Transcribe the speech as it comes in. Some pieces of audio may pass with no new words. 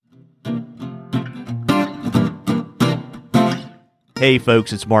Hey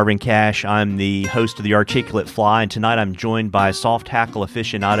folks, it's Marvin Cash. I'm the host of The Articulate Fly, and tonight I'm joined by soft hackle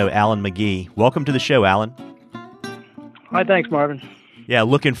aficionado Alan McGee. Welcome to the show, Alan. Hi, thanks, Marvin. Yeah,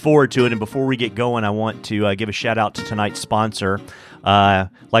 looking forward to it. And before we get going, I want to give a shout out to tonight's sponsor.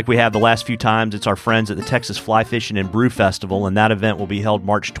 Like we have the last few times, it's our friends at the Texas Fly Fishing and Brew Festival, and that event will be held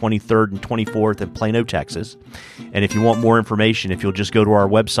March 23rd and 24th in Plano, Texas. And if you want more information, if you'll just go to our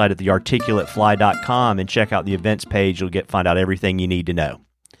website at thearticulatefly.com and check out the events page, you'll find out everything you need to know.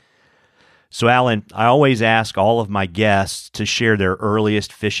 So, Alan, I always ask all of my guests to share their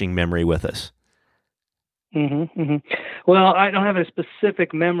earliest fishing memory with us. Well, I don't have a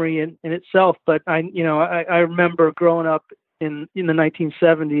specific memory in itself, but I remember growing up in the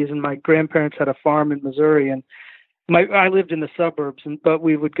 1970s, and my grandparents had a farm in Missouri, and I lived in the suburbs, but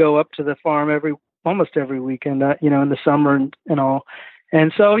we would go up to the farm almost every weekend, in the summer and all.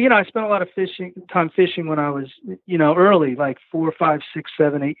 And so, I spent a lot of time fishing when I was, early, like 4, 5, 6,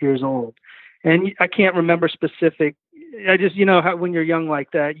 7, 8 years old. And I can't remember specific. I just, how when you're young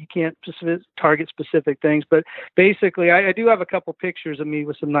like that, you can't target specific things. But basically, I do have a couple pictures of me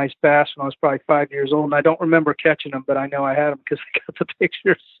with some nice bass when I was probably 5 years old. And I don't remember catching them, but I know I had them because I got the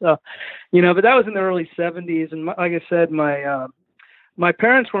pictures. So, but that was in the early 70s. And like I said, my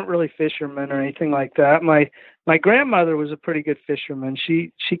parents weren't really fishermen or anything like that. My grandmother was a pretty good fisherman.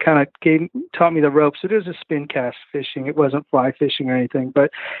 She kind of taught me the ropes. It was a spin cast fishing. It wasn't fly fishing or anything,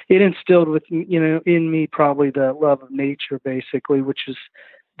 but it instilled in me probably the love of nature, basically, which is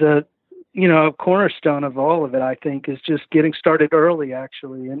the cornerstone of all of it. I think is just getting started early,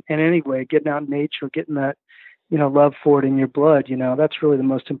 actually, and anyway, getting out in nature, getting that love for it in your blood. That's really the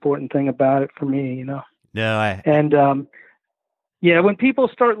most important thing about it for me. Yeah, when people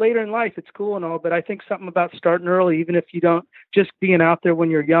start later in life, it's cool and all, but I think something about starting early, even if you don't, just being out there when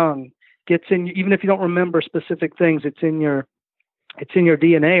you're young, gets in. Even if you don't remember specific things, it's in your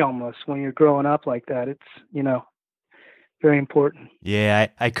DNA almost when you're growing up like that. It's very important. Yeah,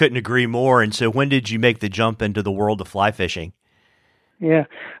 I couldn't agree more. And so, when did you make the jump into the world of fly fishing? Yeah,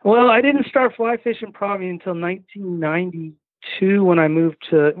 well, I didn't start fly fishing probably until 1992 when I moved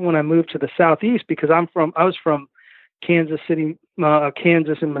to the Southeast, because I was from Kansas City,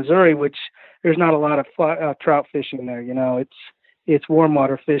 Kansas and Missouri, which there's not a lot of trout fishing there. It's warm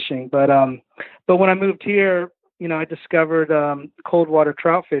water fishing. But when I moved here, I discovered cold water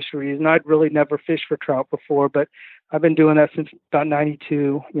trout fisheries, and I'd really never fished for trout before, but I've been doing that since about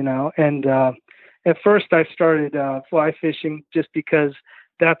 92, and at first I started fly fishing just because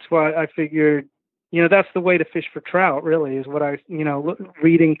that's why I figured, that's the way to fish for trout, really, is what I,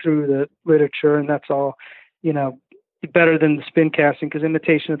 reading through the literature, and that's all, better than the spin casting, because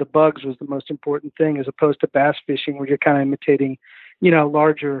imitation of the bugs was the most important thing, as opposed to bass fishing where you're kind of imitating,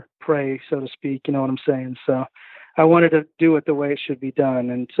 larger prey, so to speak. You know what I'm saying? So I wanted to do it the way it should be done.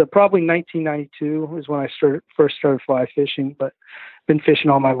 And so probably 1992 is when I first started fly fishing, but been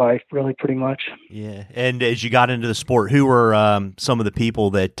fishing all my life, really, pretty much. Yeah. And as you got into the sport, who were some of the people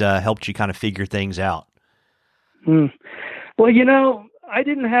that helped you kind of figure things out? Well, I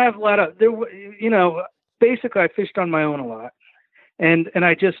didn't have a lot of, basically I fished on my own a lot, and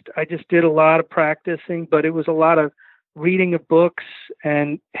I just did a lot of practicing, but it was a lot of reading of books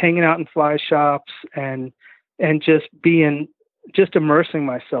and hanging out in fly shops and just immersing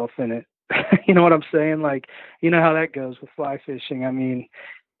myself in it. You know what I'm saying? Like, how that goes with fly fishing. I mean,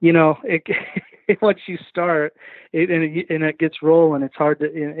 once you start it gets rolling, it's hard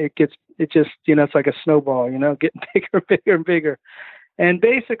to, it's like a snowball, getting bigger and bigger and bigger. And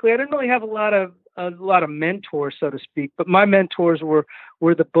basically, I didn't really have a lot of mentors, so to speak. But my mentors were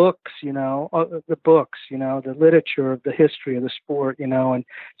the books, the literature of the history of the sport, and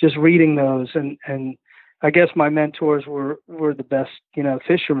just reading those. And I guess my mentors were the best,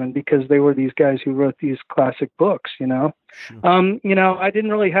 fishermen, because they were these guys who wrote these classic books. Sure. I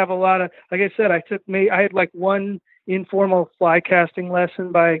didn't really have a lot of, like I said, I had like one informal fly casting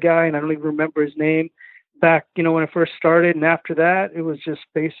lesson by a guy, and I don't even remember his name, back, when I first started. And after that, it was just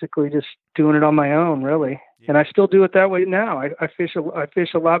basically just doing it on my own, really. Yeah. And I still do it that way now. I fish a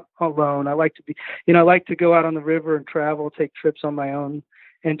lot alone. I like to be, I like to go out on the river and travel, take trips on my own,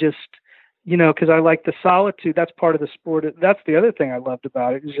 and just, because I like the solitude. That's part of the sport. That's the other thing I loved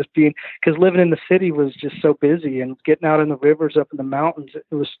about it, is just because living in the city was just so busy, and getting out in the rivers, up in the mountains,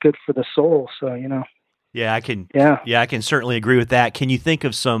 it was good for the soul. So, Yeah, I can certainly agree with that. Can you think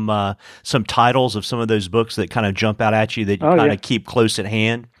of some titles of some of those books that kind of jump out at you that you kind of keep close at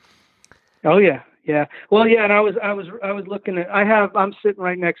hand? Oh yeah. Well, yeah, and I was looking at. I'm sitting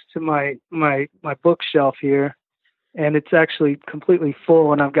right next to my bookshelf here, and it's actually completely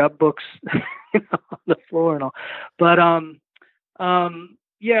full, and I've got books on the floor and all. But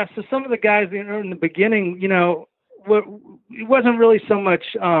Yeah, so some of the guys in the beginning, it wasn't really so much,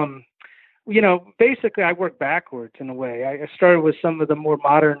 basically I work backwards in a way. I started with some of the more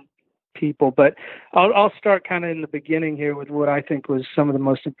modern people, but I'll start kind of in the beginning here with what I think was some of the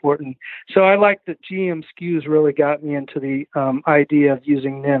most important. So I like that GM Skews really got me into the idea of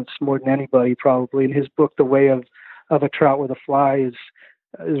using nymphs more than anybody probably. In his book, The Way of a Trout with a Fly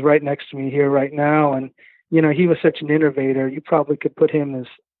is right next to me here right now. And, he was such an innovator. You probably could put him as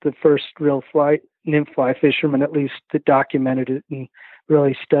the first real nymph fly fisherman, at least, that documented it and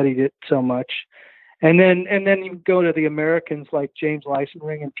really studied it so much. And then you go to the Americans like James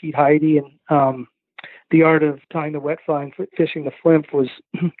Lysenring and Pete Heide, and The Art of Tying the Wet Fly and Fishing the Flimp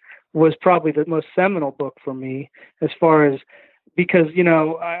was probably the most seminal book for me, as far as, because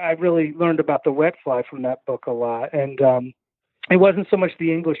I really learned about the wet fly from that book a lot, and it wasn't so much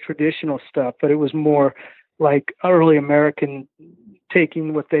the English traditional stuff, but it was more like early American,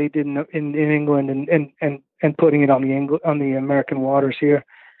 taking what they did in England and putting it on the American waters here.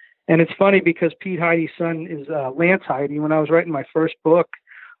 And it's funny because Pete Heide's son is Lance Heide. When I was writing my first book,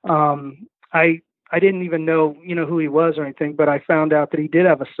 I didn't even know who he was or anything, but I found out that he did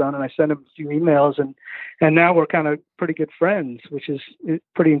have a son, and I sent him a few emails, and now we're kind of pretty good friends, which is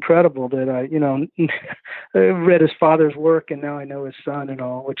pretty incredible that I read his father's work, and now I know his son and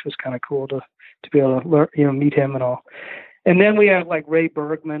all, which was kind of cool to be able to learn, meet him and all. And then we have like Ray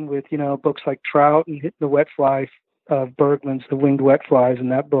Bergman with books like Trout and Hitting the Wet Fly of Bergman's, The Winged Wet Flies in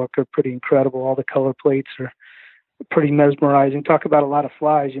that book are pretty incredible. All the color plates are pretty mesmerizing. Talk about a lot of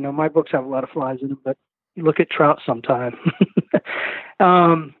flies. My books have a lot of flies in them, but you look at Trout sometime.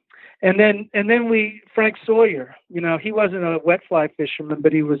 And then Frank Sawyer, he wasn't a wet fly fisherman,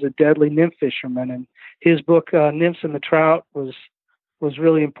 but he was a deadly nymph fisherman. And his book, Nymphs and the Trout, was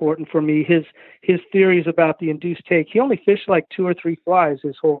really important for me. His theories about the induced take, he only fished like 2 or 3 flies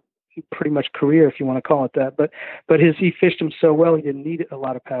his whole pretty much career, if you want to call it that. But he fished them so well, he didn't need a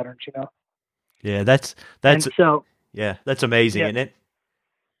lot of patterns, Yeah, that's that's amazing, isn't it?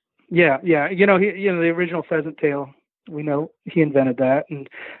 Yeah. The original pheasant tail, we know he invented that, and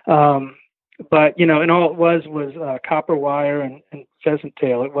but and all it was copper wire and pheasant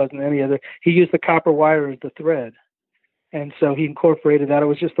tail. It wasn't any other. He used the copper wire as the thread, and so he incorporated that. It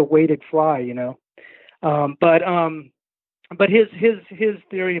was just a weighted fly, But his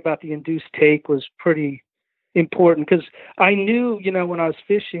theory about the induced take was pretty important, because I knew, when I was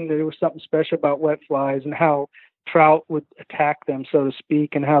fishing, that there was something special about wet flies and how trout would attack them, so to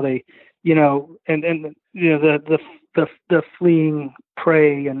speak, and how they, the fleeing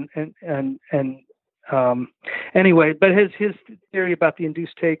prey anyway. But his theory about the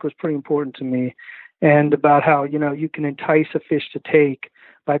induced take was pretty important to me, and about how you can entice a fish to take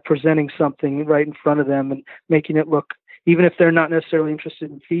by presenting something right in front of them and making it look, even if they're not necessarily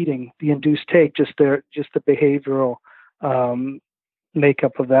interested in feeding, the induced take, just the behavioral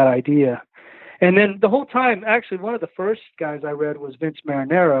makeup of that idea. And then the whole time, actually, one of the first guys I read was Vince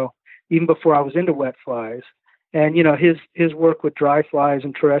Marinero, even before I was into wet flies. And his work with dry flies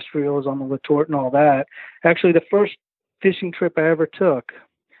and terrestrials on the Letort and all that. Actually, the first fishing trip I ever took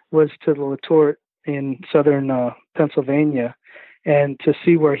was to the Letort in southern Pennsylvania, and to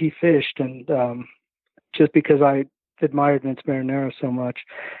see where he fished, and just because I admired Vince Marinero so much.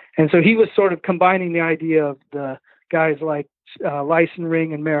 And so he was sort of combining the idea of the guys like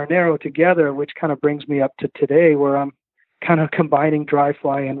Lysenring and Marinero together, which kind of brings me up to today, where I'm kind of combining dry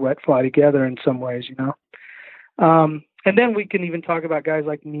fly and wet fly together in some ways, And then we can even talk about guys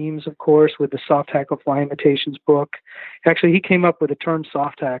like Memes, of course, with the soft hackle fly imitations book. Actually, he came up with the term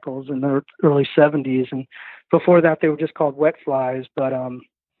soft hackles in the early 70s, and before that they were just called wet flies, but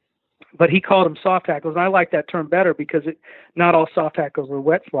he called them soft hackles. And I like that term better, because not all soft hackles are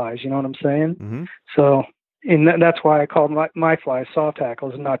wet flies, you know what I'm saying? Mm-hmm. So, and that's why I call my flies soft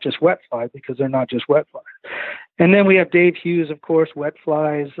hackles and not just wet flies, because they're not just wet flies. And then we have Dave Hughes, of course, Wet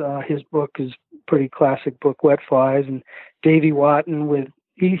Flies. His book is pretty classic book, Wet Flies. And Davey Watton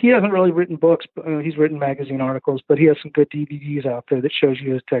he hasn't really written books, but he's written magazine articles, but he has some good DVDs out there that shows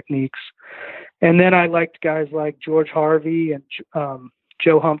you his techniques. And then I liked guys like George Harvey and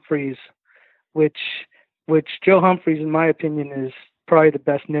Joe Humphreys, which Joe Humphreys, in my opinion, is probably the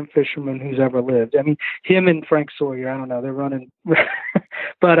best nymph fisherman who's ever lived. I mean, him and Frank Sawyer, I don't know, they're running,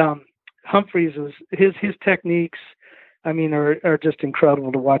 but Humphreys was his techniques, I mean, are just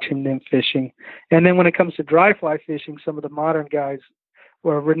incredible to watch him nymph fishing. And then when it comes to dry fly fishing, some of the modern guys,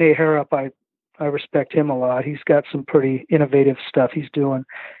 or Rene Harrop, I respect him a lot. He's got some pretty innovative stuff he's doing.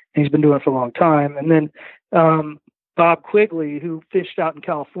 And he's been doing it for a long time. And then Bob Quigley, who fished out in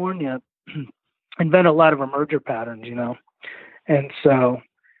California, invented a lot of emerger patterns, And so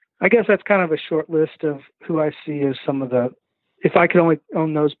I guess that's kind of a short list of who I see as some of the, if I could only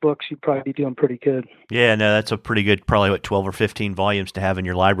own those books, you'd probably be doing pretty good. Yeah, no, that's a pretty good, probably 12 or 15 volumes to have in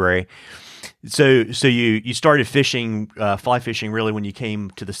your library. So you started fishing, fly fishing really when you came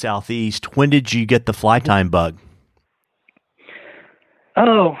to the Southeast. When did you get the fly time bug?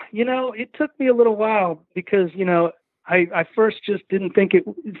 Oh, it took me a little while because, I first just didn't think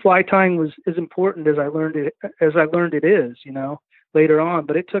fly tying was as important as I learned it is, later on.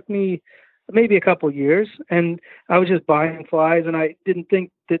 But it took me maybe a couple of years, and I was just buying flies, and I didn't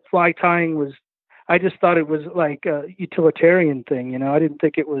think that fly tying was, I just thought it was like a utilitarian thing. I didn't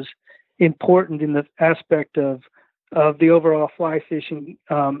think it was important in the aspect of the overall fly fishing,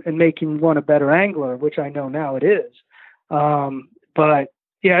 and making one a better angler, which I know now it is. But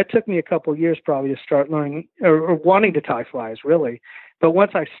yeah, it took me a couple of years probably to start learning or wanting to tie flies, really. But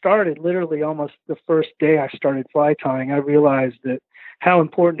once I started, literally almost the first day I started fly tying, I realized that how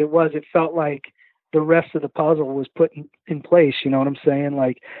important it was. It felt like the rest of the puzzle was put in place. You know what I'm saying?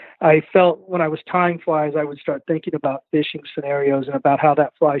 Like, I felt when I was tying flies, I would start thinking about fishing scenarios and about how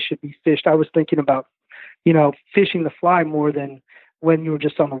that fly should be fished. I was thinking about, fishing the fly more than when you were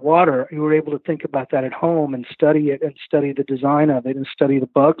just on the water. You were able to think about that at home and study it and study the design of it and study the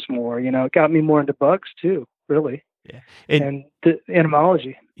bugs more. It got me more into bugs too, really. Yeah. And the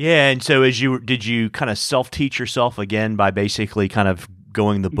entomology. Yeah. And so did you kind of self-teach yourself again by basically kind of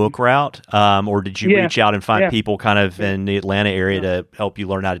going the book route? Or did you reach out and find people kind of in the Atlanta area to help you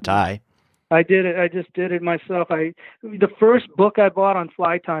learn how to tie? I did it. I just did it myself. The first book I bought on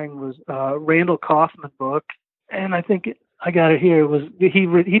fly tying was Randall Kaufman book. And I think I got it here. It was,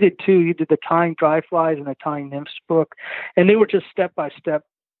 he did two. He did the tying dry flies and the tying nymphs book. And they were just step-by-step,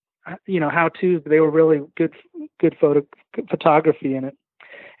 how-tos, but they were really good photography in it.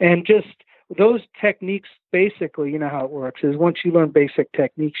 And just those techniques, basically, how it works is once you learn basic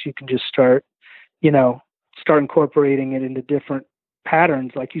techniques, you can just start incorporating it into different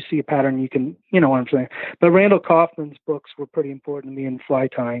patterns. Like you see a pattern, you can, what I'm saying. But Randall Kaufman's books were pretty important to me in fly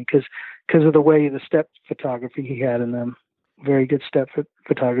tying because of the way the step photography he had in them. Very good step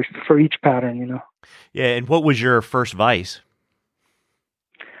photography for each pattern, Yeah. And what was your first vise?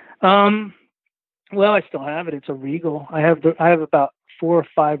 Well, I still have it. It's a Regal. I have about 4 or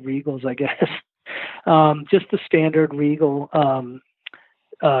 5 Regals, I guess. Just the standard Regal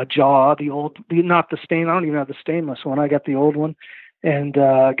jaw, not the stain. I don't even have the stainless one. I got the old one, and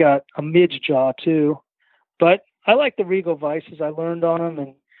I got a midge jaw too. But I like the Regal vices. I learned on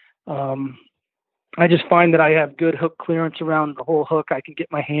them, and I just find that I have good hook clearance around the whole hook. I can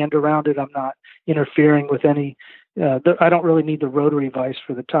get my hand around it. I'm not interfering with any. I don't really need the rotary vise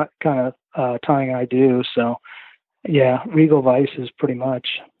for the kind of tying I do. So, yeah, Regal vices pretty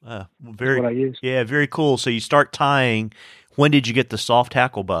much what I use. Yeah, very cool. So you start tying. When did you get the soft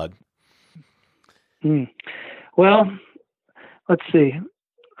hackle bug? Well, let's see.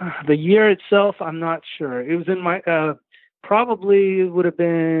 The year itself, I'm not sure. It was in my probably would have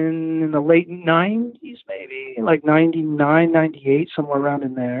been in the late 90s, maybe like 99, 98, somewhere around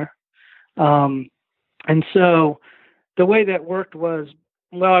in there. And so the way that worked was,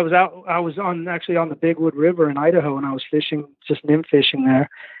 well, I was actually on the Big Wood River in Idaho, and I was fishing, just nymph fishing there.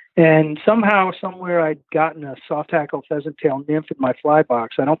 And somehow, somewhere, I'd gotten a soft hackle pheasant tail nymph in my fly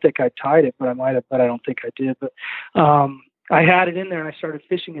box. I don't think I tied it, but I might have, but I don't think I did. But I had it in there, and I started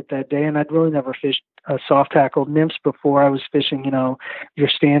fishing it that day, and I'd really never fished soft hackle nymphs before. I was fishing, your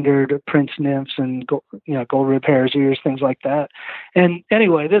standard Prince nymphs and gold rib hares, ears, things like that. And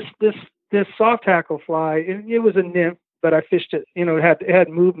anyway, this soft hackle fly, it was a nymph, but I fished it. It had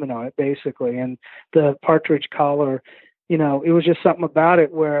movement on it basically, and the partridge collar. It was just something about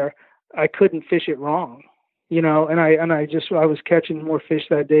it where I couldn't fish it wrong. And I was catching more fish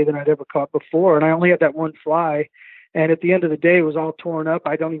that day than I'd ever caught before, and I only had that one fly. And at the end of the day, it was all torn up.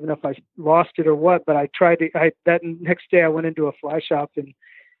 I don't even know if I lost it or what, but that next day I went into a fly shop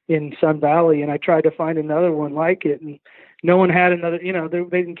in Sun Valley, and I tried to find another one like it, and no one had another,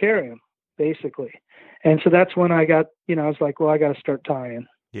 they didn't carry them, basically. And so that's when I got, I was like, well, I got to start tying.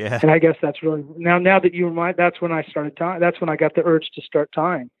 Yeah. And I guess that's really, now that you remind, that's when I started tying. That's when I got the urge to start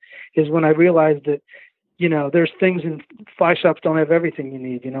tying, is when I realized that, there's things in fly shops don't have everything you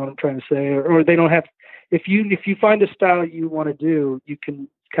need. You know what I'm trying to say? Or they don't have, if you find a style you want to do, you can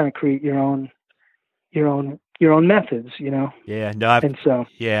kind of create your own methods, Yeah, no,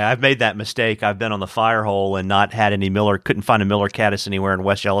 I've made that mistake. I've been on the fire hole and not had any couldn't find a Miller caddis anywhere in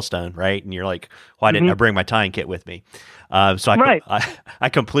West Yellowstone, right? And you're like, why didn't I bring my tying kit with me? So I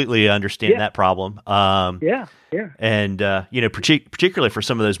completely understand that problem. Yeah. And particularly for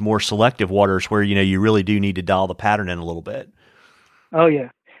some of those more selective waters where you really do need to dial the pattern in a little bit. Oh yeah.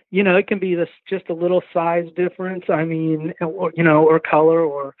 It can be this just a little size difference. I mean, or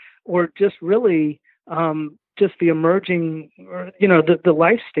color, or just really just the emerging, or the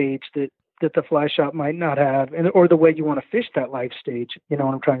life stage that the fly shop might not have, and or the way you want to fish that life stage. You know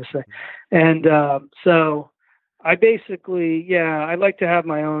what I'm trying to say? And so I basically, yeah, I like to have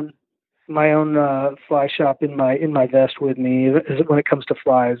my own fly shop in my vest with me when it comes to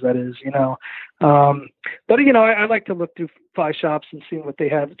flies. That is, but I like to look through fly shops and see what they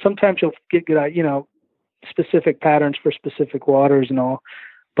have. Sometimes you'll get good, specific patterns for specific waters and all.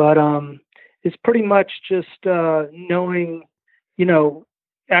 But it's pretty much just knowing,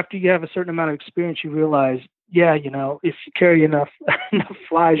 after you have a certain amount of experience, you realize, yeah, if you carry enough enough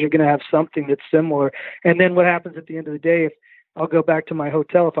flies, you're going to have something that's similar. And then what happens at the end of the day, if I'll go back to my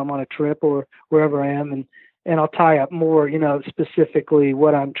hotel if I'm on a trip or wherever I am, and I'll tie up more, specifically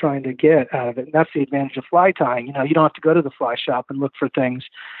what I'm trying to get out of it. And that's the advantage of fly tying. You don't have to go to the fly shop and look for things.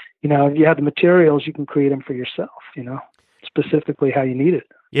 If you have the materials, you can create them for yourself, specifically how you need it.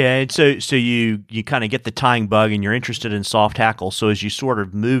 Yeah, and so you kind of get the tying bug, and you're interested in soft hackle. So as you sort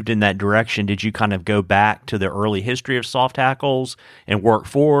of moved in that direction, did you kind of go back to the early history of soft hackles and work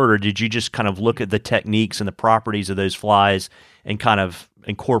forward, or did you just kind of look at the techniques and the properties of those flies and kind of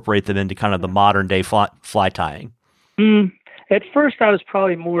incorporate them into kind of the modern day fly tying? At first, I was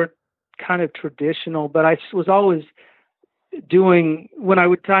probably more kind of traditional, but I was always doing, when I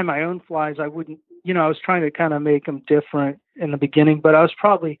would tie my own flies, I wouldn't, I was trying to kind of make them different in the beginning, but I was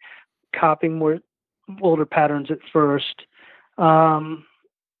probably copying more older patterns at first.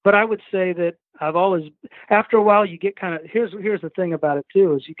 But I would say that I've always, after a while, you get kind of, here's the thing about it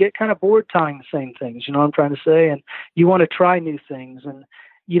too, is you get kind of bored tying the same things, you know what I'm trying to say? And you want to try new things, and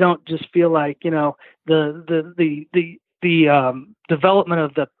you don't just feel like, the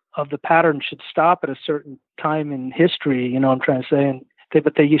development of the pattern should stop at a certain time in history, you know what I'm trying to say?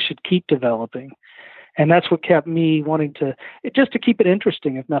 But you should keep developing. And that's what kept me wanting to, just to keep it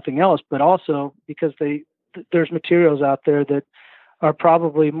interesting, if nothing else, but also because there's materials out there that are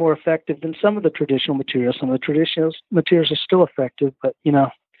probably more effective than some of the traditional materials. Some of the traditional materials are still effective, but,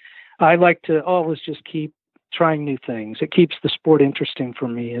 I like to always just keep trying new things. It keeps the sport interesting for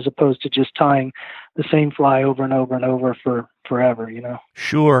me, as opposed to just tying the same fly over and over and over for forever,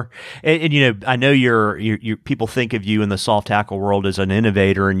 Sure. And I know you're people think of you in the soft tackle world as an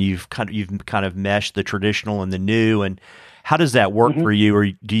innovator, and you've kind of meshed the traditional and the new. And how does that work for you? Or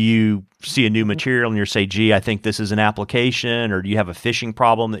do you see a new material and you say, gee, I think this is an application, or do you have a fishing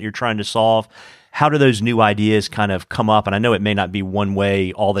problem that you're trying to solve? How do those new ideas kind of come up? And I know it may not be one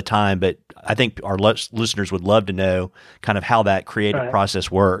way all the time, but I think our listeners would love to know kind of how that creative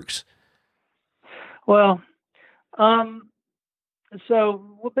process works. Well,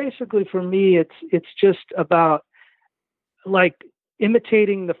 basically for me, it's just about like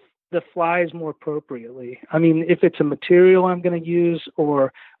imitating the flies more appropriately. I mean, if it's a material I'm going to use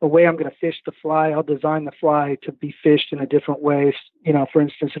or a way I'm going to fish the fly, I'll design the fly to be fished in a different way. For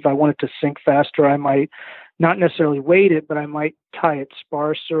instance, if I want it to sink faster, I might not necessarily weight it, but I might tie it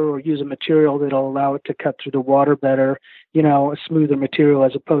sparser or use a material that'll allow it to cut through the water better, a smoother material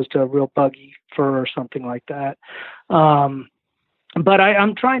as opposed to a real buggy fur or something like that. But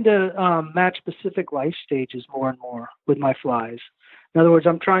I'm trying to match specific life stages more and more with my flies. In other words,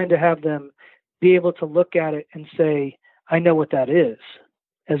 I'm trying to have them be able to look at it and say, I know what that is,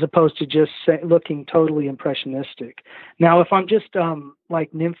 as opposed to just looking totally impressionistic. Now, if I'm just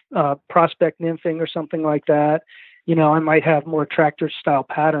like prospect nymphing or something like that, I might have more tractor style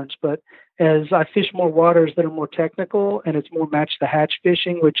patterns. But as I fish more waters that are more technical, and it's more match the hatch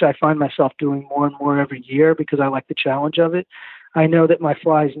fishing, which I find myself doing more and more every year because I like the challenge of it, I know that my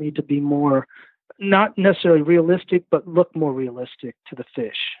flies need to be more, not necessarily realistic, but look more realistic to the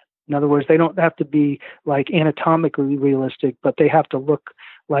fish. In other words, they don't have to be like anatomically realistic, but they have to look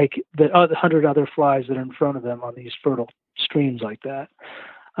like the 100 other flies that are in front of them on these fertile streams like that.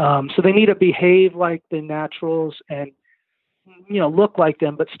 So they need to behave like the naturals and, look like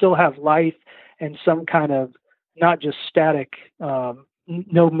them, but still have life and some kind of not just static,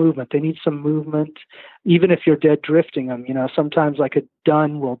 no movement. They need some movement, even if you're dead drifting them. Sometimes like a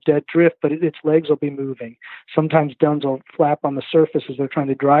dun will dead drift, but its legs will be moving. Sometimes duns will flap on the surface as they're trying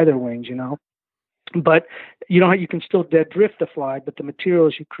to dry their wings, But you can still dead drift the fly, but the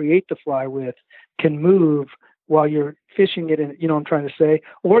materials you create the fly with can move while you're fishing it, and I'm trying to say,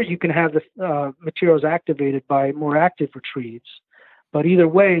 or you can have the materials activated by more active retrieves. But either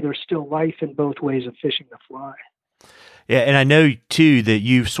way, there's still life in both ways of fishing the fly. Yeah, and I know, too, that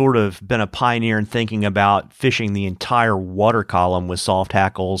you've sort of been a pioneer in thinking about fishing the entire water column with soft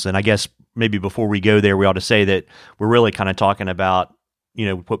hackles. And I guess maybe before we go there, we ought to say that we're really kind of talking about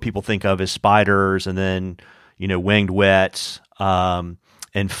what people think of as spiders, and then, winged wets,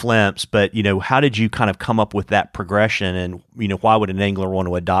 and flimps. But, how did you kind of come up with that progression, and, why would an angler want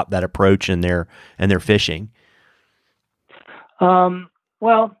to adopt that approach in their fishing?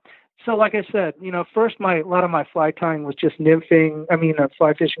 Well, so like I said, first a lot of my fly tying was just nymphing.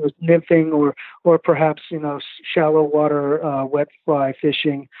 Fly fishing was nymphing, or perhaps, shallow water, wet fly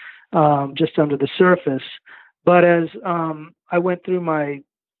fishing, just under the surface. But as I went through my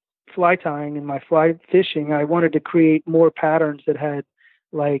fly tying and my fly fishing, I wanted to create more patterns that had,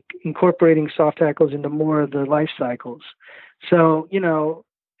 like, incorporating soft hackles into more of the life cycles. So,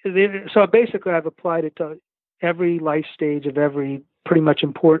 so basically I've applied it to every life stage of every pretty much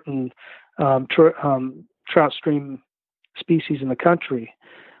important trout stream species in the country.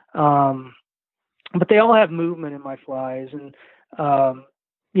 But they all have movement in my flies. And,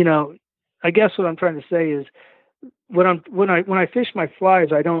 I guess what I'm trying to say is, when I fish my flies,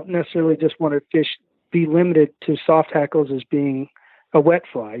 I don't necessarily just want to be limited to soft hackles as being a wet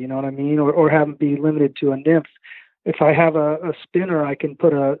fly, you know what I mean? Or have them be limited to a nymph. If I have a spinner, I can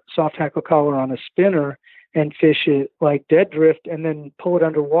put a soft hackle collar on a spinner and fish it like dead drift, and then pull it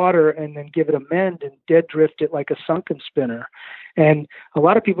underwater and then give it a mend and dead drift it like a sunken spinner. And a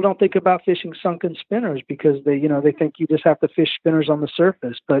lot of people don't think about fishing sunken spinners because they think you just have to fish spinners on the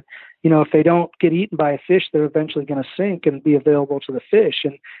surface. But, if they don't get eaten by a fish, they're eventually going to sink and be available to the fish.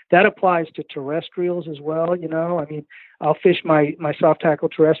 And that applies to terrestrials as well. I'll fish my soft tackle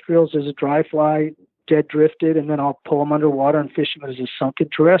terrestrials as a dry fly, dead drifted, and then I'll pull them underwater and fish them as a sunken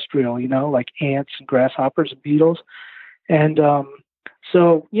terrestrial, like ants and grasshoppers and beetles. And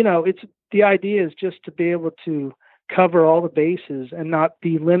so, it's the idea is just to be able to cover all the bases and not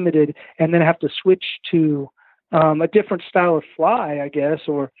be limited, and then have to switch to a different style of fly, I guess,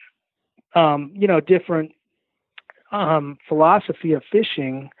 or different philosophy of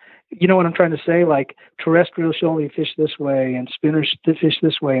fishing. You know what I'm trying to say? Like, terrestrials should only fish this way, and spinners fish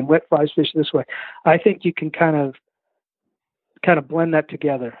this way, and wet flies fish this way. I think you can kind of blend that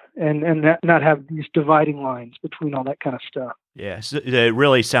together and not have these dividing lines between all that kind of stuff. Yeah, so it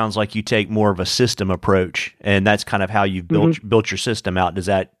really sounds like you take more of a system approach, and that's kind of how you've built your system out. Does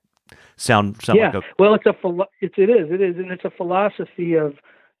that sound yeah. like a... Well, it is, and it's a philosophy of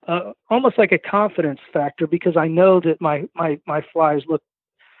almost like a confidence factor, because I know that my flies look.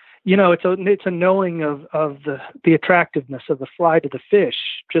 It's a knowing of the attractiveness of the fly to the fish,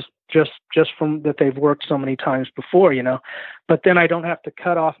 just from that they've worked so many times before, But then I don't have to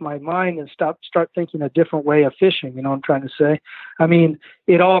cut off my mind and start thinking a different way of fishing. You know what I'm trying to say?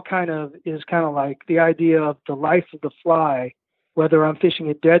 It all is like the idea of the life of the fly, whether I'm fishing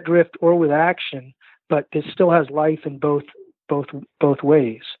it dead drift or with action, but it still has life in both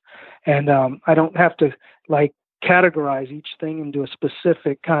ways. And I don't have to categorize each thing into a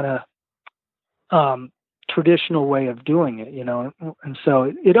specific kind of traditional way of doing it, and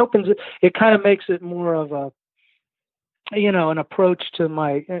so it opens it. It kind of makes it more of a, an approach to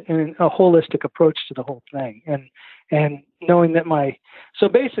a holistic approach to the whole thing, and knowing that so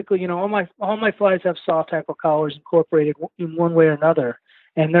basically, all my flies have soft hackle collars incorporated in one way or another,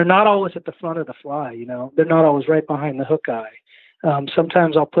 and they're not always at the front of the fly. They're not always right behind the hook eye.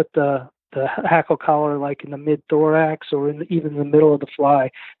 Sometimes I'll put the hackle collar like in the mid thorax, or even in the middle of the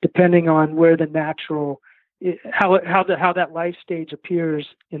fly, depending on where the natural, how that life stage appears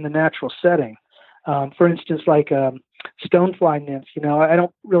in the natural setting. For instance, like stonefly nymphs, I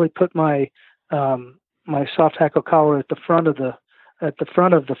don't really put my soft hackle collar at the front of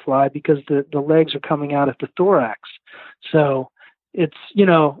the fly, because the legs are coming out at the thorax. So it's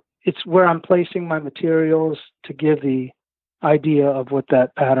where I'm placing my materials to give the idea of what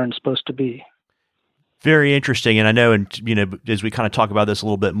that pattern is supposed to be. Very interesting. And I know, and as we kind of talk about this a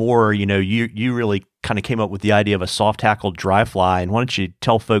little bit more, you really kind of came up with the idea of a soft hackle dry fly. And why don't you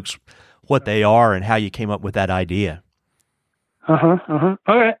tell folks what they are and how you came up with that idea? All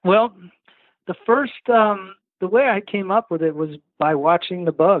right. Well, the first, the way I came up with it was by watching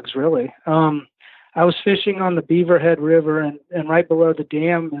the bugs, really. I was fishing on the Beaverhead River, and right below the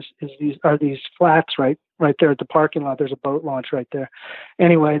dam are these flats right there at the parking lot. There's a boat launch right there.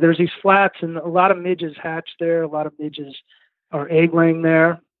 Anyway, there's these flats, and a lot of midges hatch there. A lot of midges are egg laying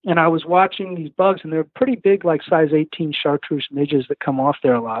there. And I was watching these bugs, and they're pretty big, like size 18 chartreuse midges that come off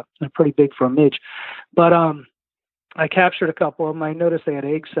there a lot. They're pretty big for a midge. But I captured a couple of them. I noticed they had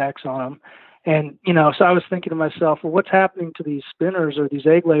egg sacs on them. And, so I was thinking to myself, well, what's happening to these spinners or these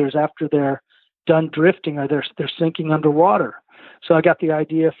egg layers after they're done drifting, or they're sinking underwater? So I got the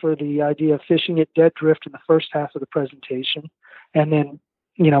idea of fishing it dead drift in the first half of the presentation, and then,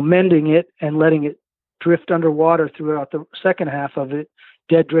 mending it and letting it drift underwater throughout the second half of it,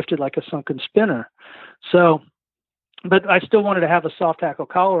 dead drifted like a sunken spinner. So, but I still wanted to have a soft hackle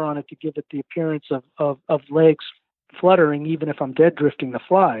collar on it to give it the appearance of legs fluttering, even if I'm dead drifting the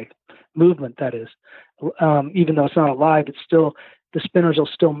fly movement, that is. Even though it's not alive, it's still, the spinners will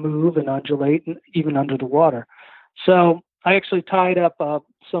still move and undulate even under the water. So I actually tied up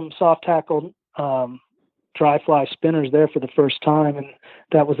some soft hackle dry fly spinners there for the first time, and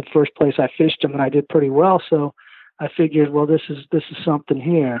that was the first place I fished them, and I did pretty well. So I figured, well, this is something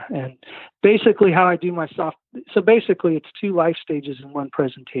here. And basically how I do my so basically it's 2 life stages in one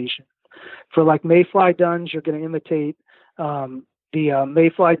presentation. For like mayfly duns, you're going to imitate the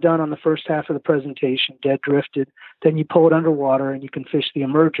mayfly dun on the first half of the presentation, dead drifted. Then you pull it underwater and you can fish the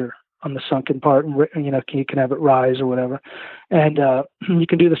emerger on the sunken part, and you can have it rise or whatever. And you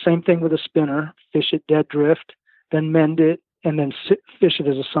can do the same thing with a spinner, fish it dead drift, then mend it, and then fish it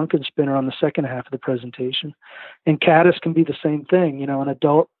as a sunken spinner on the second half of the presentation. And caddis can be the same thing. An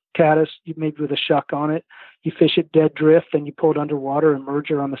adult caddis, you maybe with a shuck on it, you fish it dead drift, then you pull it underwater and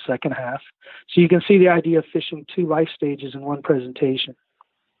merger on the second half. So you can see the idea of fishing 2 life stages in one presentation.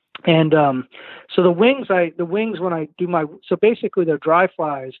 And so the wings when I do so basically they're dry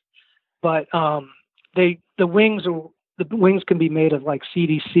flies, but the wings can be made of like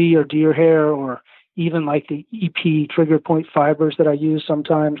CDC or deer hair, or even like the EP trigger point fibers that I use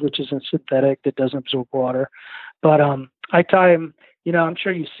sometimes, which is a synthetic that doesn't absorb water. But I tie them, I'm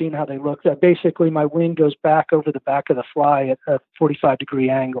sure you've seen how they look. Basically, my wing goes back over the back of the fly at a 45-degree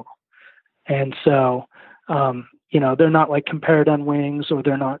angle. And so, they're not like Comparadun wings, or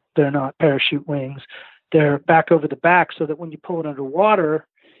they're not parachute wings. They're back over the back so that when you pull it underwater,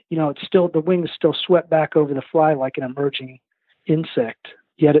 it's still, the wing is still swept back over the fly like an emerging insect,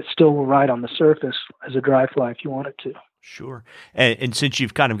 yet it still will ride on the surface as a dry fly if you want it to. Sure. And since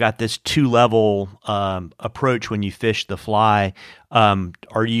you've kind of got this 2-level approach when you fish the fly,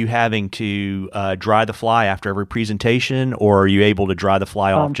 are you having to dry the fly after every presentation, or are you able to dry the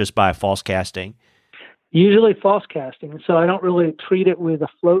fly off just by false casting? Usually false casting. And so I don't really treat it with a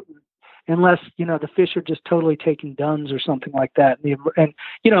floatant unless, the fish are just totally taking duns or something like that. And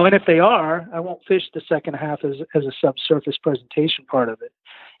if they are, I won't fish the second half as a subsurface presentation part of it.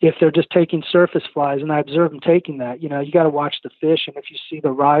 If they're just taking surface flies, and I observe them taking that, you got to watch the fish. And if you see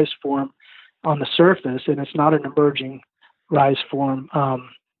the rise form on the surface and it's not an emerging rise form,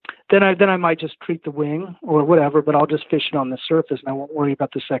 then I might just treat the wing or whatever, but I'll just fish it on the surface and I won't worry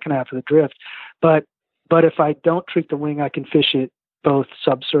about the second half of the drift. But if I don't treat the wing, I can fish it both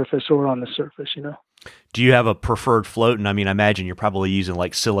subsurface or on the surface, Do you have a preferred floatant? I mean, I imagine you're probably using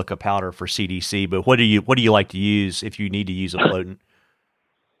like silica powder for CDC, but what do you like to use if you need to use a floatant?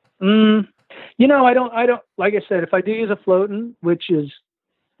 I don't, like I said, if I do use a floatant, which is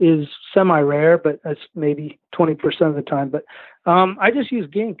semi-rare, but that's maybe 20% of the time. But I just use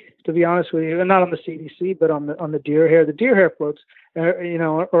gink, to be honest with you, and not on the CDC, but on the deer hair. The deer hair floats,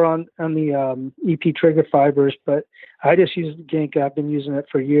 or on the EP trigger fibers. But I just use gink. I've been using it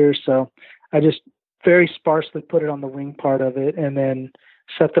for years, so I just very sparsely put it on the wing part of it, and then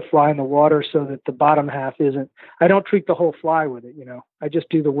set the fly in the water so that the bottom half isn't. I don't treat the whole fly with it. I just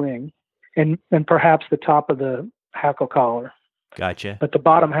do the wing, and perhaps the top of the hackle collar. Gotcha. But the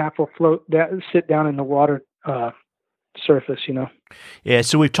bottom half will sit down in the water surface, Yeah,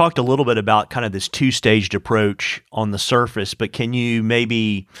 so we've talked a little bit about kind of this 2-staged approach on the surface, but can you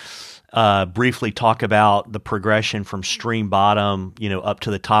maybe briefly talk about the progression from stream bottom, up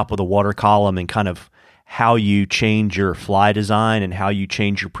to the top of the water column, and kind of how you change your fly design and how you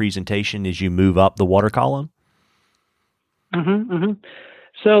change your presentation as you move up the water column? Mm-hmm, mm-hmm.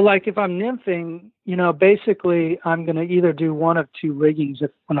 So like if I'm nymphing, basically I'm going to either do one of 2 riggings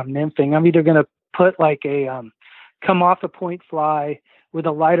when I'm nymphing. I'm either going to put like come off a point fly with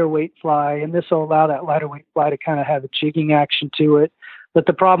a lighter weight fly, and this will allow that lighter weight fly to kind of have a jigging action to it. But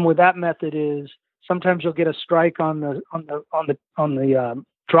the problem with that method is sometimes you'll get a strike on the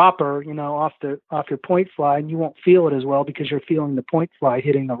dropper, off your point fly, and you won't feel it as well because you're feeling the point fly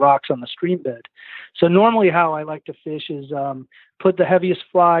hitting the rocks on the stream bed. So normally how I like to fish is put the heaviest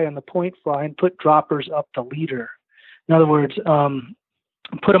fly on the point fly and put droppers up the leader. In other words,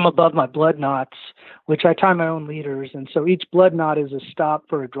 put them above my blood knots, which I tie my own leaders. And so each blood knot is a stop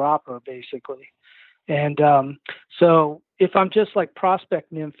for a dropper, basically. And so if I'm just like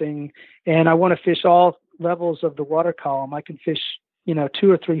prospect nymphing and I want to fish all levels of the water column, I can fish 2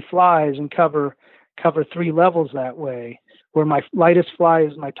 or 3 flies and cover 3 levels that way, where my lightest fly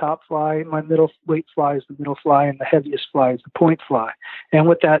is my top fly, my middle weight fly is the middle fly, and the heaviest fly is the point fly. And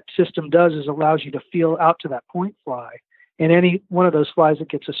what that system does is allows you to feel out to that point fly and any one of those flies that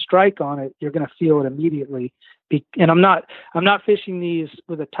gets a strike on it, you're going to feel it immediately. And I'm not fishing these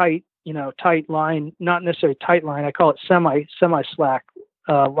with a tight line, not necessarily tight line. I call it semi slack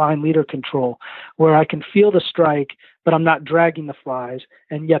line leader control, where I can feel the strike, but I'm not dragging the flies,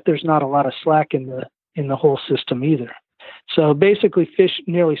 and yet there's not a lot of slack in the whole system either. So basically, fish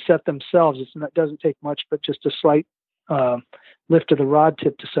nearly set themselves. It doesn't take much, but just a slight lift of the rod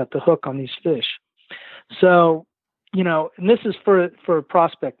tip to set the hook on these fish. So, and this is for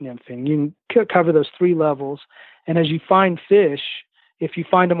prospect nymphing. You can cover those 3 levels, and as you find fish, if you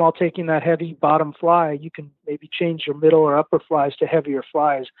find them all taking that heavy bottom fly, you can maybe change your middle or upper flies to heavier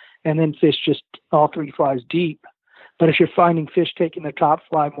flies, and then fish just all 3 flies deep. But if you're finding fish taking the top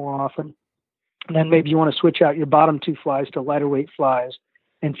fly more often, then maybe you want to switch out your bottom 2 flies to lighter weight flies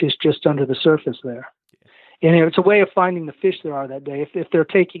and fish just under the surface there. And it's a way of finding the fish there are that day. If they're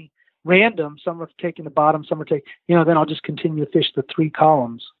taking random, some are taking the bottom, some are taking, then I'll just continue to fish the 3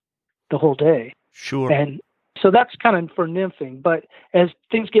 columns the whole day. Sure. And so that's kind of for nymphing. But as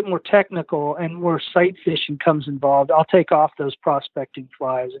things get more technical and more sight fishing comes involved, I'll take off those prospecting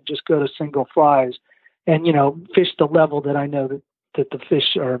flies and just go to single flies and, fish the level that I know that the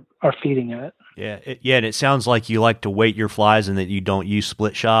fish are feeding at. Yeah. And it sounds like you like to weight your flies and that you don't use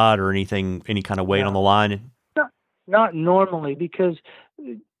split shot or any kind of weight on the line. Not normally, because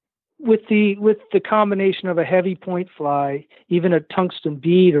with the combination of a heavy point fly, even a tungsten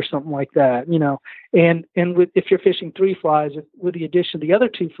bead or something like that, and if you're fishing 3 flies, with the addition of the other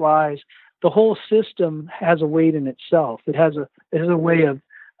 2 flies, the whole system has a weight in itself. It has a way of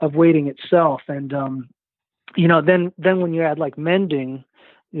weighting itself. And, then when you add like mending,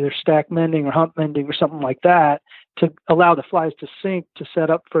 either stack mending or hump mending or something like that, to allow the flies to sink, to set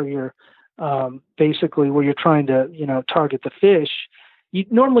up for your, basically where you're trying to, target the fish, you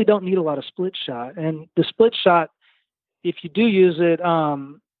normally don't need a lot of split shot. And the split shot, if you do use it,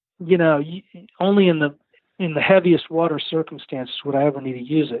 only in the heaviest water circumstances would I ever need to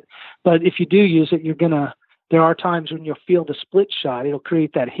use it. But if you do use it, there are times when you'll feel the split shot. It'll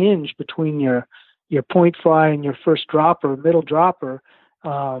create that hinge between your point fly and your first dropper, middle dropper.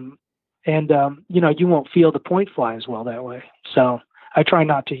 You won't feel the point fly as well that way. So I try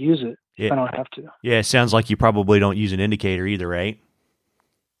not to use it if I don't have to. Yeah, it sounds like you probably don't use an indicator either, right?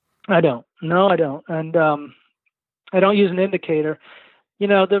 I don't. No, I don't. And I don't use an indicator.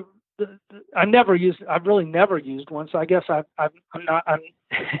 I've really never used one. So I guess I'm not.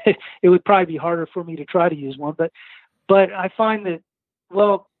 It would probably be harder for me to try to use one. But I find that,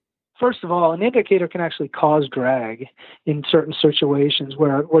 well, first of all, an indicator can actually cause drag in certain situations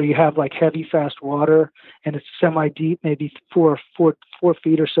where you have like heavy, fast water and it's semi-deep, maybe four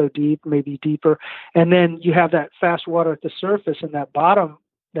feet or so deep, maybe deeper. And then you have that fast water at the surface, and that bottom,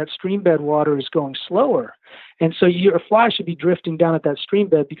 that stream bed water is going slower. And so your fly should be drifting down at that stream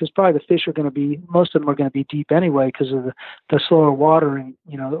bed, because probably the fish most of them are going to be deep anyway because of the slower water, and,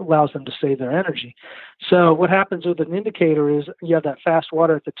 it allows them to save their energy. So what happens with an indicator is you have that fast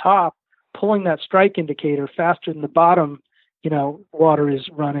water at the top pulling that strike indicator faster than the bottom, water is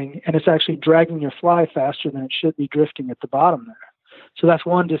running, and it's actually dragging your fly faster than it should be drifting at the bottom there. So that's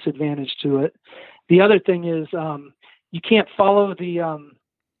one disadvantage to it. The other thing is you can't follow the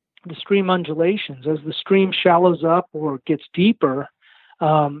stream undulations. As the stream shallows up or gets deeper,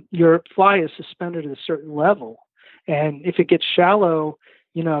 your fly is suspended at a certain level. And if it gets shallow,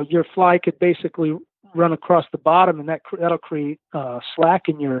 your fly could basically run across the bottom, and that'll create slack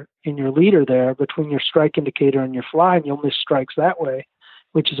in your leader there between your strike indicator and your fly, and you'll miss strikes that way,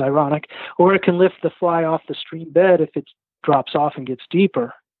 which is ironic. Or it can lift the fly off the stream bed if it drops off and gets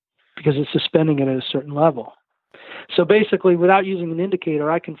deeper, because it's suspending it at a certain level. So basically, without using an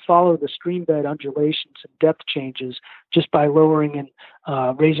indicator, I can follow the stream bed undulations and depth changes just by lowering and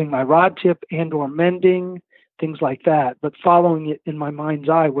raising my rod tip and or mending, things like that, but following it in my mind's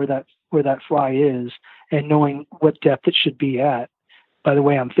eye where that fly is, and knowing what depth it should be at by the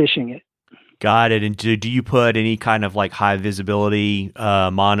way I'm fishing it. Got it. And do you put any kind of like high visibility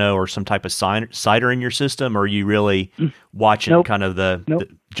mono or some type of sighter in your system, or are you really watching Nope. kind of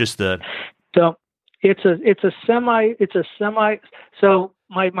So it's a semi. So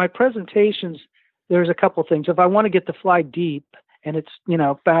my presentations, there's a couple things. If I want to get the fly deep and it's,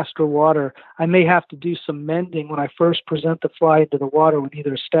 faster water, I may have to do some mending when I first present the fly into the water with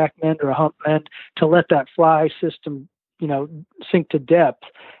either a stack mend or a hump mend to let that fly system, sink to depth.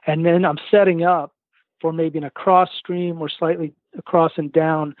 And then I'm setting up for maybe an across stream or slightly across and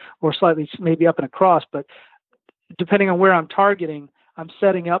down, or slightly maybe up and across. But depending on where I'm targeting, I'm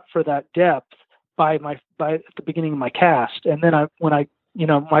setting up for that depth by at the beginning of my cast. And then when I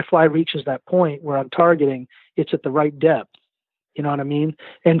my fly reaches that point where I'm targeting, it's at the right depth. You know what I mean?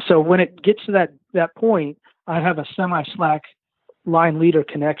 And so when it gets to that point, I have a semi-slack line leader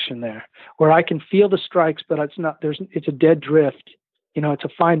connection there where I can feel the strikes, but it's a dead drift. It's a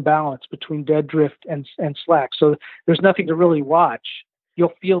fine balance between dead drift and slack. So there's nothing to really watch.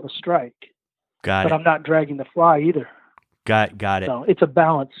 You'll feel the strike, but I'm not dragging the fly either. Got it. So it's a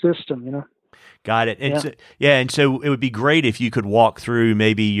balanced system, Got it. And so it would be great if you could walk through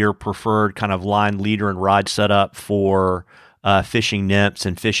maybe your preferred kind of line leader and rod setup for fishing nymphs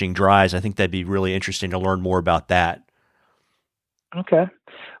and fishing dries. I think that'd be really interesting to learn more about that. Okay.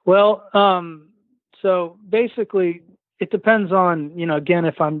 Well, so basically it depends on, again,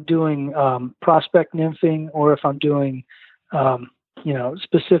 if I'm doing prospect nymphing or if I'm doing,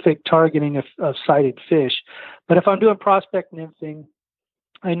 specific targeting of sighted fish. But if I'm doing prospect nymphing,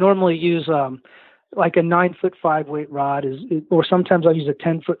 I normally use like a 9-foot 5-weight rod, or sometimes I use a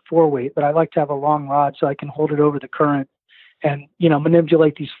 10-foot 4-weight, but I like to have a long rod so I can hold it over the current and,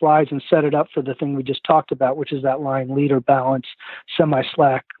 manipulate these flies and set it up for the thing we just talked about, which is that line leader balance,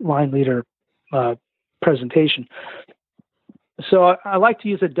 semi-slack line leader presentation. So I like to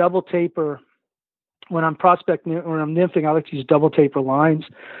use a double taper when I'm prospecting or I'm nymphing. I like to use double taper lines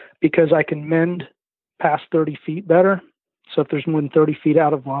because I can mend past 30 feet better. So if there's more than 30 feet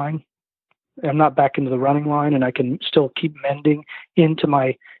out of line, I'm not back into the running line, and I can still keep mending into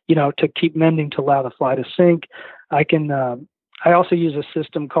my, to keep mending to allow the fly to sink. I also use a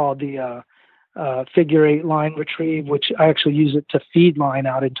system called the figure 8 line retrieve, which I actually use it to feed line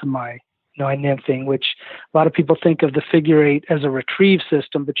out into my nymphing, which a lot of people think of the figure 8 as a retrieve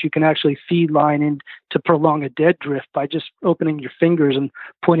system, but you can actually feed line in to prolong a dead drift by just opening your fingers and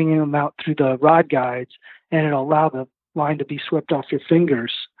pointing them out through the rod guides, and it'll allow the line to be swept off your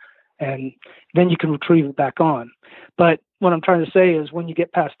fingers, and then you can retrieve it back on. But what I'm trying to say is when you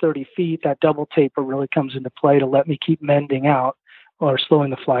get past 30 feet, that double taper really comes into play to let me keep mending out or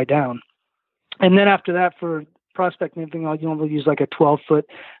slowing the fly down. And then after that, for prospect nymphing, I'll normally use like a 12-foot,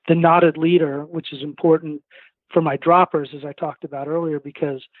 the knotted leader, which is important for my droppers, as I talked about earlier,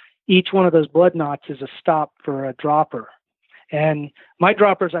 because each one of those blood knots is a stop for a dropper. And my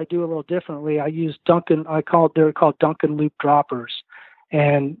droppers, I do a little differently. I use they're called Duncan loop droppers.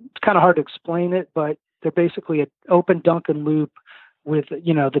 And it's kind of hard to explain it, but they're basically an open Duncan loop with,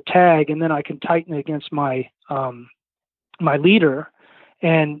 the tag, and then I can tighten it against my my leader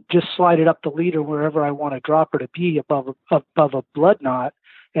and just slide it up the leader wherever I want a dropper to be above a blood knot.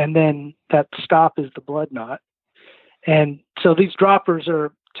 And then that stop is the blood knot. And so these droppers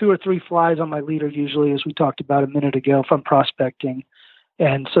are 2 or 3 flies on my leader usually, as we talked about a minute ago, if I'm prospecting.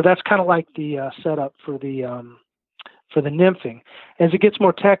 And so that's kind of like the setup for the nymphing. As it gets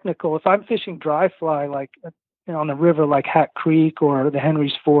more technical, if I'm fishing dry fly, like on the river like Hack Creek or the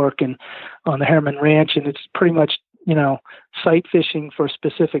Henry's Fork and on the Harriman Ranch, and it's pretty much, sight fishing for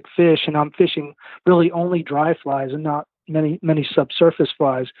specific fish, and I'm fishing really only dry flies and not many subsurface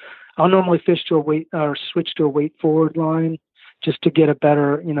flies, I'll normally fish to a weight or switch to a weight forward line just to get a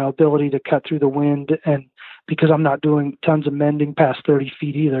better, ability to cut through the wind, and because I'm not doing tons of mending past 30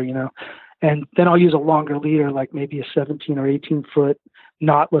 feet either, And then I'll use a longer leader, like maybe a 17 or 18 foot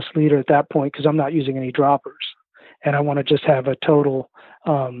knotless leader at that point, because I'm not using any droppers. And I want to just have a total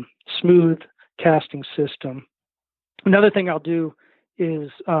smooth casting system. Another thing I'll do is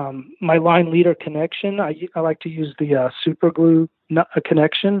my line leader connection. I like to use the super glue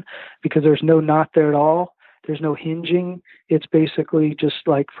connection because there's no knot there at all. There's no hinging. It's basically just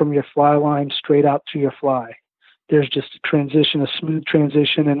like from your fly line straight out to your fly. There's just a transition, a smooth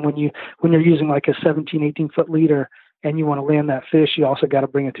transition. And when you're using like a 17, 18 foot leader and you want to land that fish, you also got to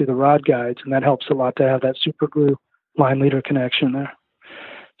bring it through the rod guides. And that helps a lot to have that super glue line leader connection there.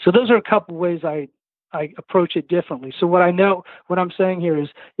 So those are a couple ways I approach it differently. So what I'm saying here is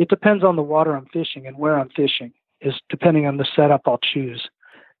it depends on the water I'm fishing and where I'm fishing, is depending on the setup I'll choose,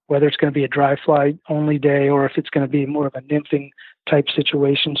 whether it's going to be a dry fly only day or if it's going to be more of a nymphing type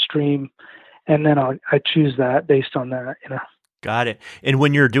situation stream. And then I choose that based on that, Got it. And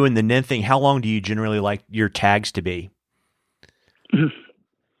when you're doing the nymphing, how long do you generally like your tags to be?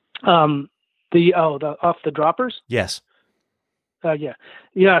 The off the droppers? Yes.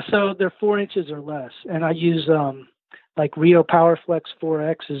 Yeah. So they're 4 inches or less, and I use like Rio PowerFlex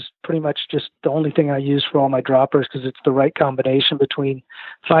 4X is pretty much just the only thing I use for all my droppers because it's the right combination between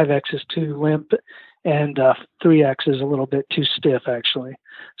 5X is too limp and 3X is a little bit too stiff actually.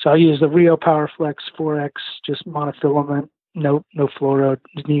 So I use the Rio PowerFlex 4X, just monofilament, no fluoro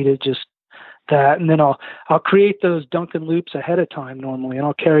needed, just that. And then I'll create those Duncan loops ahead of time normally, and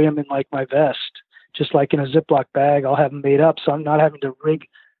I'll carry them in like my vest just like in a Ziploc bag. I'll have them made up, so I'm not having to rig,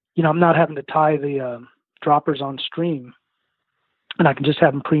 I'm not having to tie the droppers on stream, and I can just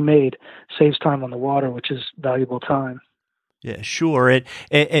have them pre-made. Saves time on the water, which is valuable time. Yeah, sure.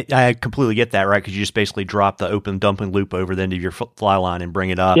 I completely get that, right? Because you just basically drop the open dumping loop over the end of your fly line and bring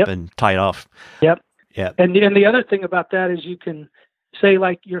it up Yep. and tie it off. Yep. Yeah. And the other thing about that is you can say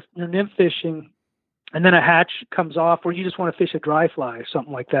like you're nymph fishing, and then a hatch comes off, or you just want to fish a dry fly or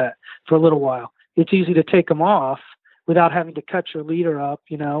something like that for a little while. It's easy to take them off without having to cut your leader up,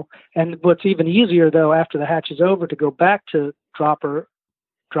 And what's even easier though, after the hatch is over, to go back to dropper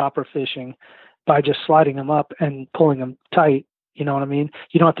fishing by just sliding them up and pulling them tight. You know what I mean?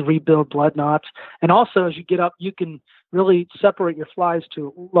 You don't have to rebuild blood knots. And also, as you get up, you can really separate your flies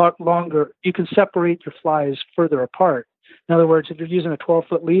to longer. You can separate your flies further apart. In other words, if you're using a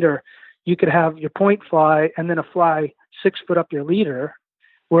 12-foot leader, you could have your point fly and then a fly 6 foot up your leader.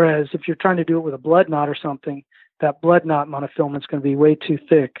 Whereas if you're trying to do it with a blood knot or something, that blood knot monofilament is going to be way too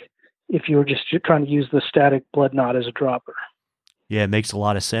thick if you were just trying to use the static blood knot as a dropper. Yeah, it makes a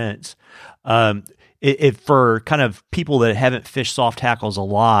lot of sense. If for kind of people that haven't fished soft hackles a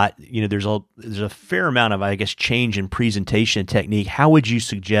lot, there's a fair amount of, I guess, change in presentation technique. How would you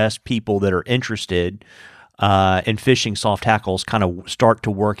suggest people that are interested in fishing soft hackles kind of start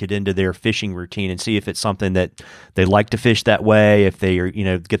to work it into their fishing routine and see if it's something that they like to fish that way, if they are,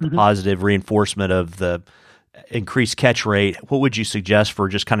 get the positive reinforcement of the increased catch rate? What would you suggest for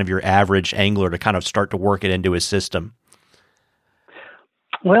just kind of your average angler to kind of start to work it into his system?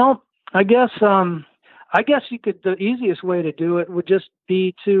 Well, I guess you could. The easiest way to do it would just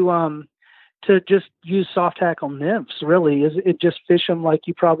be to just use soft hackle nymphs. Really, is it just fish them like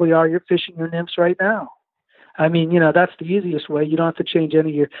you probably are? You're fishing your nymphs right now. I mean, that's the easiest way. You don't have to change any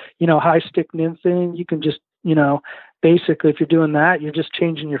of your, high stick nymphing. You can just, basically, if you're doing that, you're just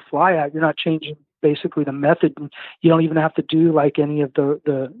changing your fly out. You're not changing basically the method. You don't even have to do like any of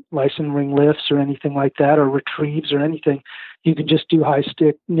the license ring lifts or anything like that, or retrieves or anything. You can just do high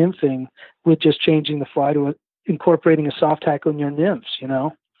stick nymphing with just changing the fly to incorporating a soft hackle in your nymphs,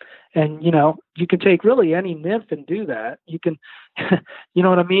 And, you can take really any nymph and do that. You can, you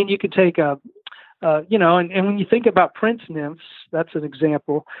know what I mean? You can take and when you think about prince nymphs, that's an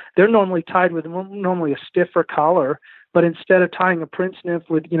example. They're normally tied with normally a stiffer collar, but instead of tying a prince nymph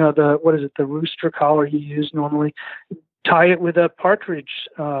with, the rooster collar you use normally, tie it with a partridge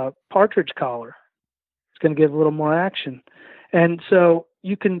collar. It's going to give a little more action. And so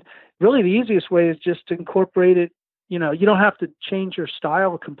you can really, the easiest way is just to incorporate it. You don't have to change your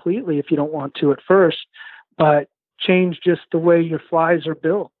style completely if you don't want to at first, but change just the way your flies are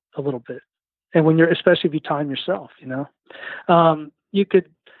built a little bit. And when especially if you time yourself, you could,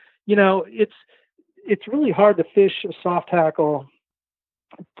 it's really hard to fish a soft hackle,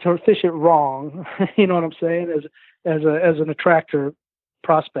 to fish it wrong. You know what I'm saying? As an attractor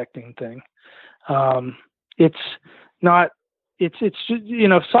prospecting thing. It's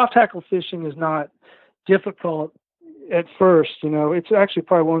soft hackle fishing is not difficult at first. It's actually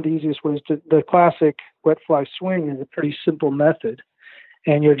probably one of the easiest ways the classic wet fly swing is a pretty simple method,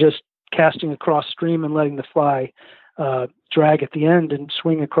 and you're just casting across stream and letting the fly drag at the end and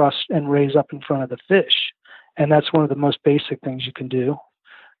swing across and raise up in front of the fish. And that's one of the most basic things you can do.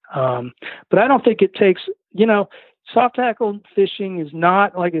 But I don't think it takes, soft hackle fishing is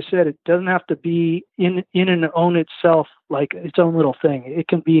not, like I said, it doesn't have to be in and own itself like its own little thing. It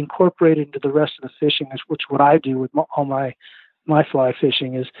can be incorporated into the rest of the fishing, which what I do with all my fly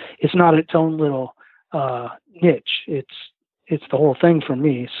fishing is it's not its own little niche. It's the whole thing for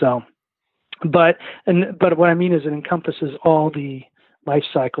me. So, but what I mean is it encompasses all the life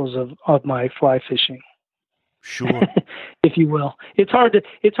cycles of my fly fishing. Sure. If you will. It's hard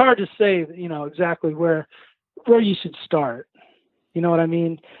to say, exactly where you should start. You know what I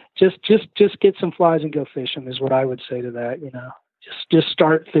mean? Just get some flies and go fish them is what I would say to that, Just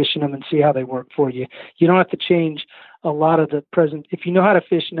start fishing them and see how they work for you. You don't have to change a lot of the present. If you know how to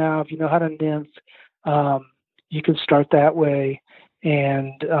fish now, if you know how to nymph, you can start that way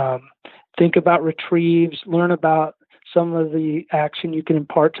and think about retrieves, learn about some of the action you can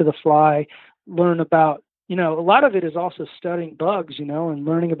impart to the fly, learn about, a lot of it is also studying bugs, and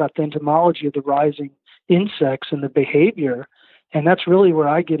learning about the entomology of the rising insects and the behavior. And that's really where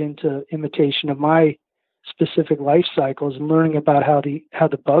I get into imitation of my specific life cycles and learning about how the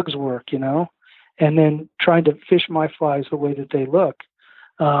bugs work, and then trying to fish my flies the way that they look.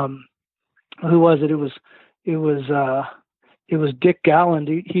 Who was it? It was Dick Galland.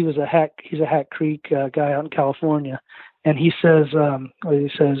 He's a Hack Creek guy out in California, and he says,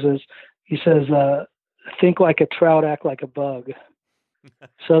 think like a trout, act like a bug.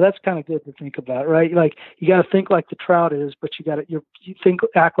 So that's kind of good to think about, right? Like you got to think like the trout is, but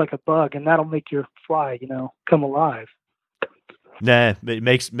act like a bug, and that'll make your fly, come alive. Nah, it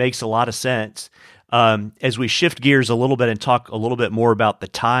makes a lot of sense. As we shift gears a little bit and talk a little bit more about the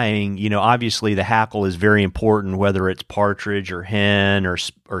tying, obviously the hackle is very important, whether it's partridge or hen or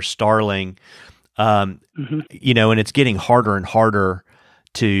starling. And it's getting harder and harder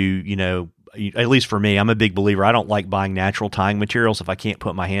to, at least for me, I'm a big believer. I don't like buying natural tying materials if I can't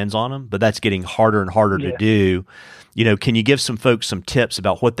put my hands on them, but that's getting harder and harder to do. Can you give some folks some tips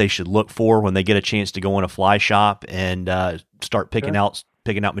about what they should look for when they get a chance to go in a fly shop and start picking out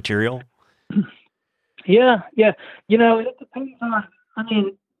material? Yeah. It depends on. I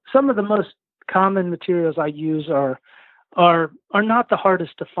mean, some of the most common materials I use are not the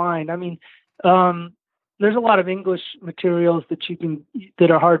hardest to find. I mean, there's a lot of English materials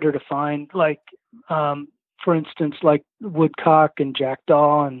that are harder to find, like for instance, like woodcock and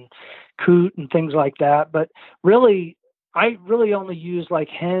jackdaw and coot and things like that. But really, I really only use like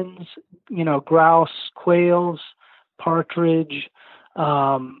hens, grouse, quails, partridge,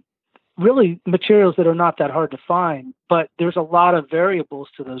 really materials that are not that hard to find. But there's a lot of variables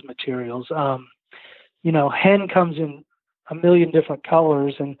to those materials. Hen comes in a million different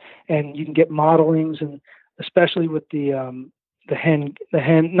colors, and you can get modelings, and especially with the hen,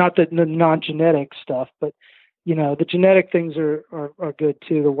 not the non-genetic stuff, but the genetic things are good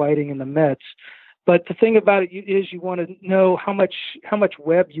too, the whiting and the mets. But the thing about it is you want to know how much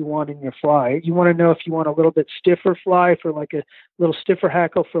web you want in your fly. You want to know if you want a little bit stiffer fly for like a little stiffer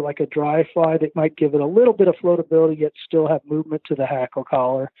hackle for like a dry fly that might give it a little bit of floatability yet still have movement to the hackle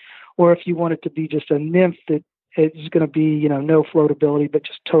collar, or if you want it to be just a nymph that is going to be, no floatability, but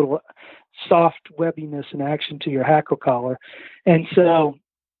just total soft webbiness and action to your hackle collar. And so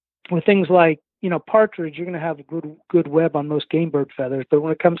with things like, partridge, you're going to have a good web on most game bird feathers. But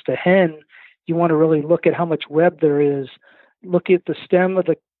when it comes to hen, you want to really look at how much web there is, look at the stem of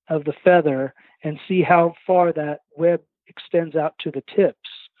the feather and see how far that web extends out to the tips.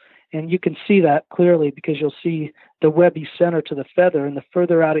 And you can see that clearly because you'll see the webby center to the feather, and the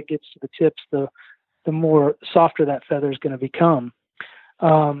further out it gets to the tips, the more softer that feather is going to become.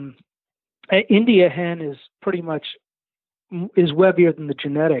 India hen is pretty much is webbier than the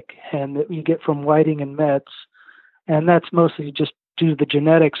genetic hen that you get from whiting and mets, and that's mostly just due to the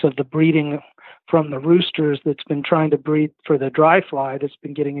genetics of the breeding from the roosters that's been trying to breed for the dry fly that's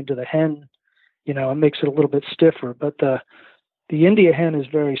been getting into the hen. It makes it a little bit stiffer, but the India hen is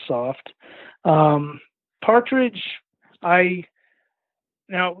very soft. Partridge,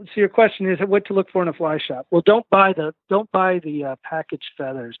 Now, so your question is what to look for in a fly shop. Well, don't buy the packaged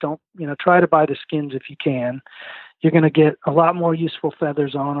feathers. Don't try to buy the skins if you can. You're going to get a lot more useful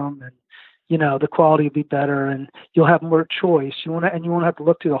feathers on them, and the quality will be better, and you'll have more choice. You won't have to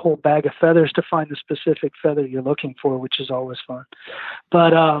look through the whole bag of feathers to find the specific feather you're looking for, which is always fun.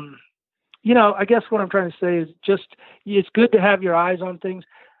 But I guess what I'm trying to say is just it's good to have your eyes on things.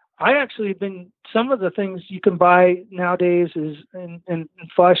 I actually have been, some of the things you can buy nowadays is in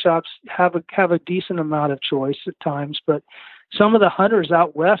fly shops have a decent amount of choice at times, but some of the hunters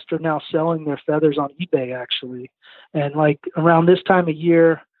out west are now selling their feathers on eBay actually. And like around this time of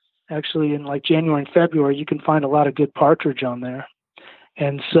year, actually in like January and February, you can find a lot of good partridge on there.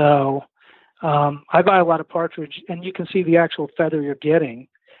 And so I buy a lot of partridge, and you can see the actual feather you're getting.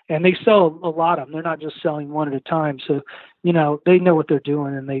 And they sell a lot of them. They're not just selling one at a time. So, they know what they're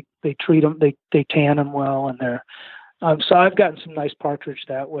doing, and they treat them, they tan them well, and they're, so I've gotten some nice partridge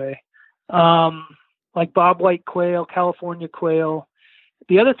that way. Like bobwhite quail, California quail.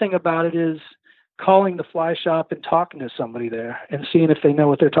 The other thing about it is calling the fly shop and talking to somebody there and seeing if they know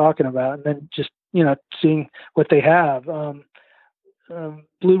what they're talking about, and then just, seeing what they have.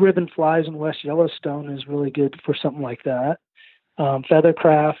 Blue ribbon flies in West Yellowstone is really good for something like that.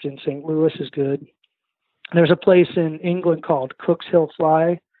 Feathercraft in St. Louis is good. There's a place in England called Cook's Hill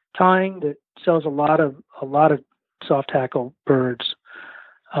Fly Tying that sells a lot of soft hackle birds.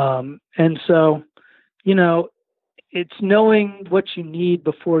 And so, it's knowing what you need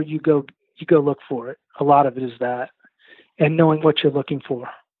before you go look for it. A lot of it is that, and knowing what you're looking for.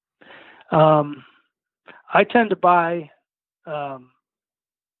 I tend to buy a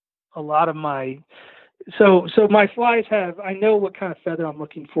lot of my. So my flies I know what kind of feather I'm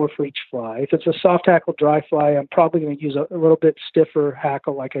looking for each fly. If it's a soft hackle dry fly, I'm probably going to use a little bit stiffer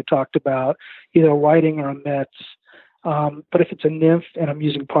hackle like I talked about, either a whiting or a mets. But if it's a nymph and I'm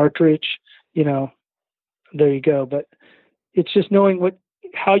using partridge, there you go. But it's just knowing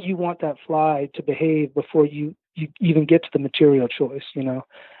how you want that fly to behave before you even get to the material choice, And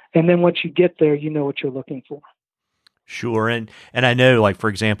then once you get there, you know what you're looking for. Sure. And I know, like, for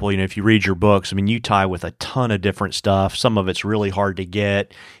example, if you read your books, I mean, you tie with a ton of different stuff. Some of it's really hard to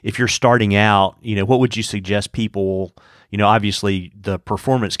get. If you're starting out, what would you suggest people, obviously the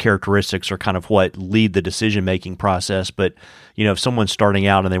performance characteristics are kind of what lead the decision-making process. But, if someone's starting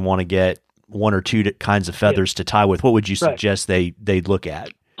out and they want to get one or two kinds of feathers to tie with, what would you suggest they'd look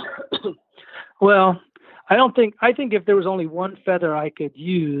at? Well, I think if there was only one feather I could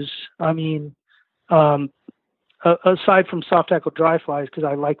use, I mean, aside from soft hackle dry flies, because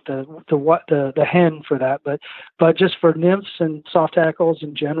I like the hen for that, but just for nymphs and soft hackles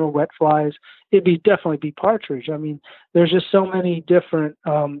in general, wet flies, it'd definitely be partridge. I mean, there's just so many different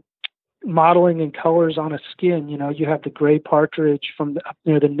modeling and colors on a skin. You have the gray partridge from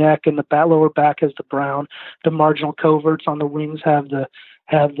near the neck, and the lower back has the brown. The marginal coverts on the wings have the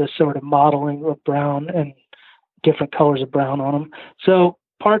sort of modeling of brown and different colors of brown on them. So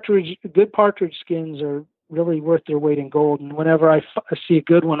good partridge skins are really worth their weight in gold. And whenever I see a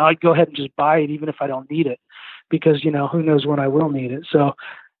good one, I'd go ahead and just buy it, even if I don't need it, because, who knows when I will need it. So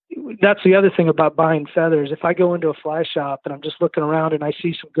that's the other thing about buying feathers. If I go into a fly shop and I'm just looking around and I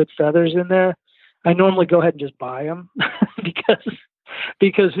see some good feathers in there, I normally go ahead and just buy them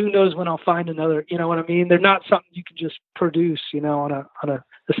because who knows when I'll find another, you know what I mean? They're not something you can just produce, on a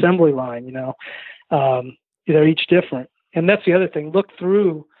assembly line, they're each different. And that's the other thing. Look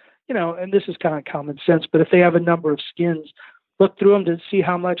through, and this is kind of common sense, but if they have a number of skins, look through them to see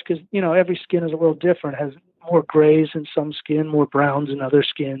how much, because, every skin is a little different, has more grays in some skin, more browns in other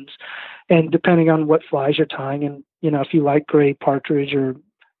skins. And depending on what flies you're tying, and, if you like gray partridge or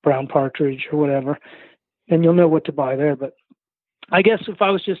brown partridge or whatever, then you'll know what to buy there. But I guess if I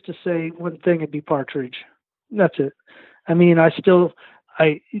was just to say one thing, it'd be partridge. That's it. I mean, you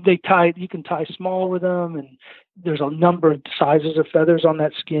can tie small with them, and there's a number of sizes of feathers on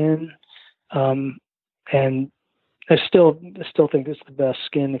that skin. And I still think it's the best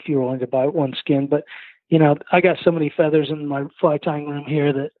skin if you're willing to buy one skin. But, I got so many feathers in my fly tying room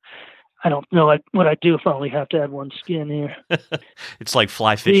here that I don't know what I'd do if I only have to add one skin here. It's like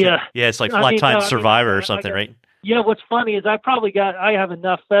fly fishing. Yeah, it's like fly tying Survivor or something, right? Yeah, what's funny is I have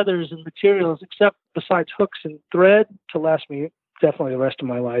enough feathers and materials, except besides hooks and thread, to last me definitely the rest of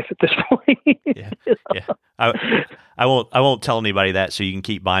my life at this point. Yeah. I won't tell anybody that, so you can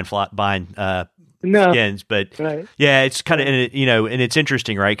keep buying skins. But yeah, it's kind of, and it's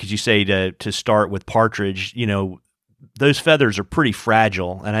interesting, right? Because you say to start with partridge, those feathers are pretty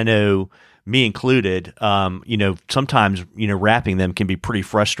fragile, and I know, me included, sometimes, wrapping them can be pretty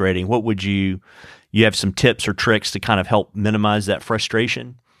frustrating. What would you have some tips or tricks to kind of help minimize that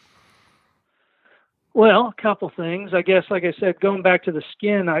frustration? Well, a couple things. I guess, like I said, going back to the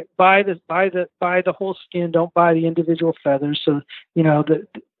skin, I buy the whole skin. Don't buy the individual feathers. So, the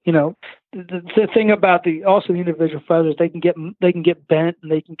thing about the individual feathers, they can get bent, and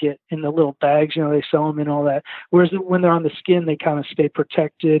they can get in the little bags. They sell them and all that. Whereas when they're on the skin, they kind of stay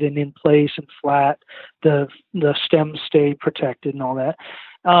protected and in place and flat. The stems stay protected and all that.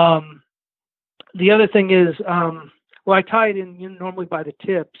 The other thing is, I tie it in normally by the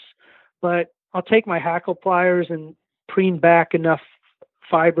tips, but I'll take my hackle pliers and preen back enough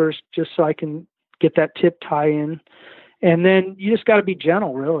fibers just so I can get that tip tie in. And then you just got to be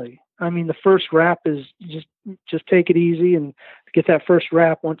gentle, really. I mean, the first wrap is just take it easy and get that first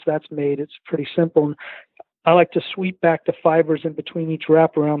wrap. Once that's made, it's pretty simple. And I like to sweep back the fibers in between each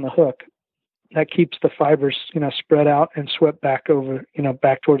wrap around the hook. That keeps the fibers, spread out and swept back over,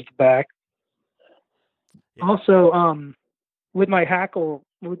 back towards the back. Yeah. Also, with my hackle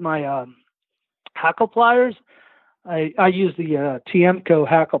pliers, I use the Tiemco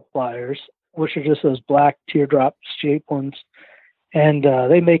hackle pliers, which are just those black teardrop shaped ones. And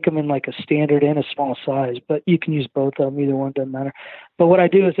they make them in like a standard and a small size, but you can use both of them. Either one doesn't matter. But what I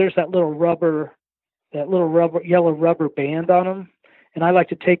do is there's that little yellow rubber band on them, and I like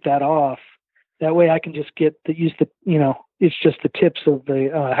to take that off. That way I can just it's just the tips of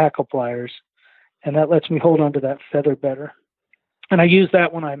the hackle pliers, and that lets me hold onto that feather better. And I use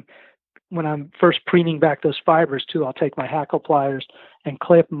that when I'm first preening back those fibers too. I'll take my hackle pliers and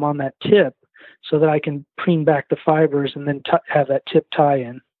clip them on that tip, so that I can preen back the fibers and then have that tip tie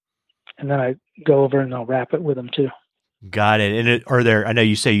in. And then I go over and I'll wrap it with them too. Got it. And I know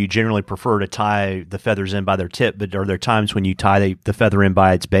you say you generally prefer to tie the feathers in by their tip, but are there times when you tie the feather in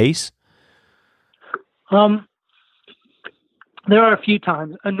by its base? There are a few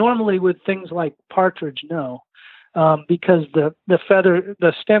times. Normally with things like partridge, no. Because the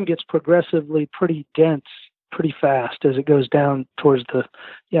stem gets progressively pretty dense pretty fast as it goes down towards the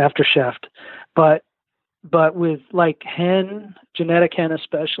after shaft. But But with like hen, genetic hen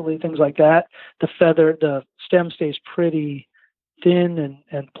especially, things like that, the stem stays pretty thin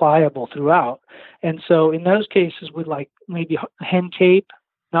and pliable throughout. And so in those cases with like maybe hen cape,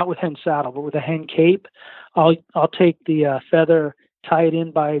 not with hen saddle, but with a hen cape, I'll take the feather, tie it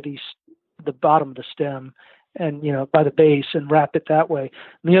in by the bottom of the stem and, by the base and wrap it that way.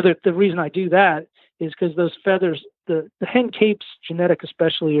 And the reason I do that is because those feathers, the hen capes, genetic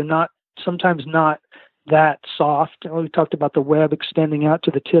especially, are sometimes not that soft. We talked about the web extending out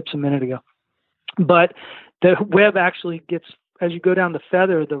to the tips a minute ago, but the web actually as you go down the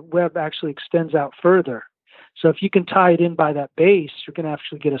feather, the web actually extends out further. So if you can tie it in by that base, you're going to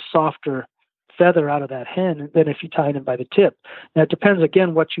actually get a softer feather out of that hen than if you tie it in by the tip. Now, it depends,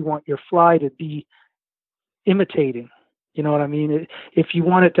 again, what you want your fly to be imitating. You know what I mean? If you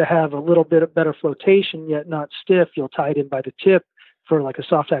want it to have a little bit of better flotation, yet not stiff, you'll tie it in by the tip for like a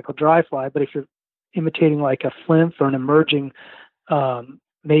soft hackle dry fly. But if you're imitating like a flymph or an emerging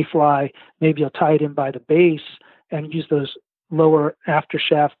mayfly, maybe you'll tie it in by the base and use those lower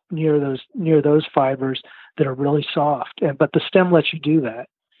aftershaft near those fibers that are really soft. But the stem lets you do that.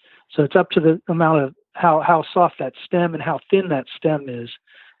 So it's up to the amount of how soft that stem and how thin that stem is,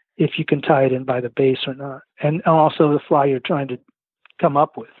 if you can tie it in by the base or not, and also the fly you're trying to come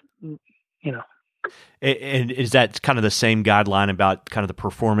up with. And is that kind of the same guideline about kind of the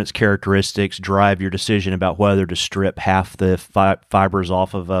performance characteristics drive your decision about whether to strip half the fibers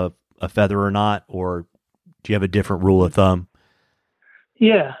off of a feather or not, or do you have a different rule of thumb?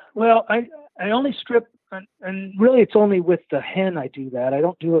 Yeah, well, I only strip, and really it's only with the hen I do that. I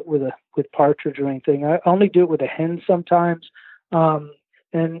don't do it with partridge or anything. I only do it with a hen sometimes,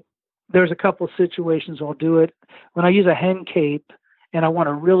 and there's a couple of situations I'll do it when I use a hen cape and I want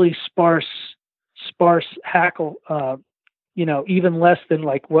a really sparse hackle, even less than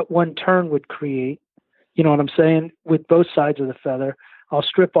like what one turn would create. You know what I'm saying? With both sides of the feather, I'll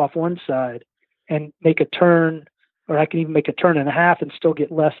strip off one side and make a turn, or I can even make a turn and a half and still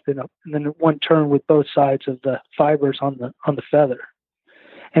get less than one turn with both sides of the fibers on the feather.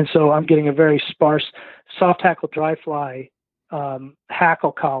 And so I'm getting a very sparse soft hackle dry fly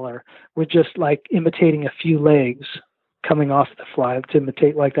hackle collar with just like imitating a few legs coming off the fly to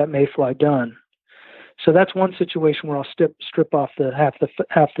imitate like that mayfly done. So that's one situation where I'll strip off the half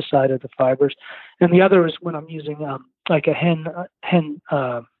the side of the fibers, and the other is when I'm using like a hen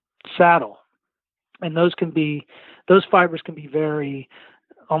saddle, and those fibers can be very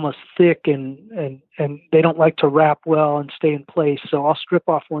almost thick and they don't like to wrap well and stay in place. So I'll strip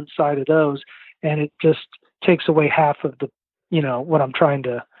off one side of those, and it just takes away half of the what I'm trying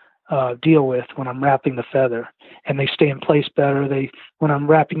to deal with when I'm wrapping the feather, and they stay in place better. When I'm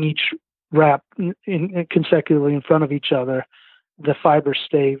wrapping each wrap consecutively in front of each other, the fibers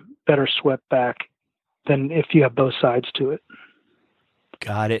stay better swept back than if you have both sides to it.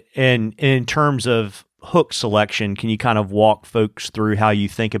 Got it. And in terms of hook selection, can you kind of walk folks through how you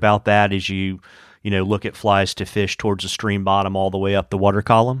think about that as you look at flies to fish towards the stream bottom all the way up the water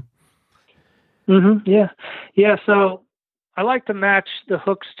column? Mm-hmm. Yeah. So I like to match the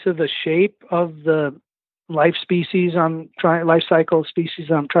hooks to the shape of the life cycle species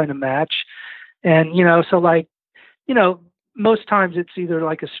I'm trying to match. And, most times it's either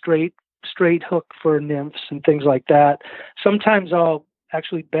like a straight hook for nymphs and things like that. Sometimes I'll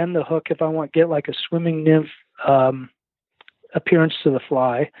actually bend the hook if I want to get like a swimming nymph appearance to the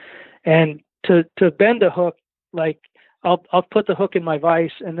fly. And to bend a hook, like I'll put the hook in my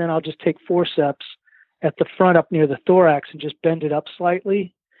vise, and then I'll just take forceps at the front up near the thorax and just bend it up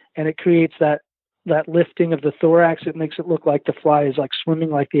slightly, and it creates that lifting of the thorax. It makes it look like the fly is like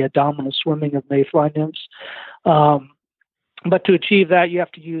swimming, like the abdominal swimming of mayfly nymphs. But to achieve that, you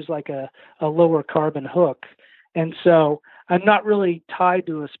have to use like a lower carbon hook. And so I'm not really tied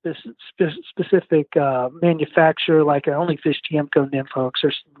to a specific manufacturer. Like I only fish Tiemco nymph hooks,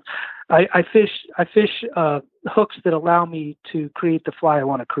 or I fish hooks that allow me to create the fly I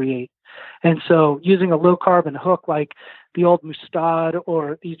want to create. And so using a low carbon hook like the old Mustad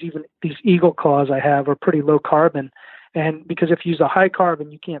or these eagle claws I have are pretty low carbon. And because if you use a high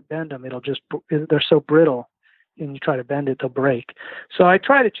carbon, you can't bend them. They're so brittle, and you try to bend it, they'll break. So I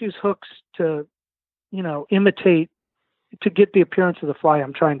try to choose hooks to, imitate, to get the appearance of the fly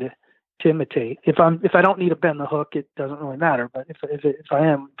I'm trying to imitate. If I don't need to bend the hook, it doesn't really matter. But if I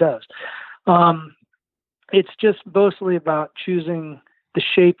am, it does. It's just mostly about choosing the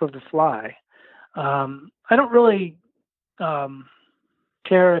shape of the fly. I don't really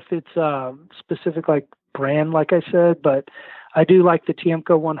care if it's specific like brand, like I said, but I do like the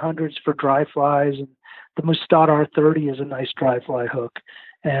Tiemco 100s for dry flies, and the Mustad R30 is a nice dry fly hook.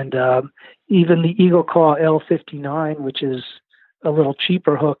 And even the Eagle Claw L59, which is a little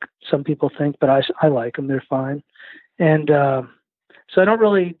cheaper hook, some people think, but I like them. They're fine. And so I don't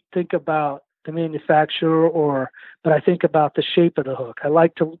really think about the manufacturer, but I think about the shape of the hook. I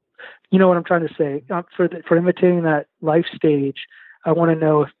like to, you know what I'm trying to say, for imitating that life stage. I want to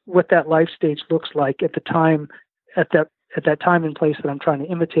know what that life stage looks like at the time, at that time and place that I'm trying to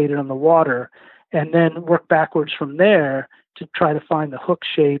imitate it on the water, and then work backwards from there to try to find the hook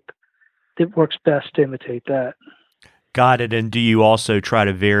shape that works best to imitate that. Got it. And do you also try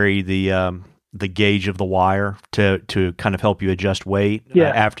to vary the gauge of the wire to kind of help you adjust weight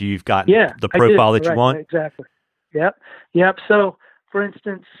after you've gotten the profile that you want? Exactly. Yep. So, for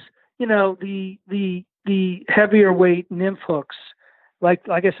instance, you know, the heavier weight nymph hooks, like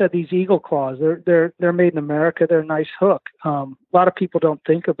I said, these Eagle Claws, they're made in America. They're a nice hook. A lot of people don't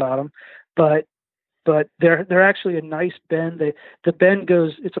think about them, but they're actually a nice bend. The bend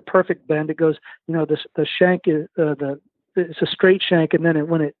goes, it's a perfect bend. It goes, you know, the shank is it's a straight shank, and then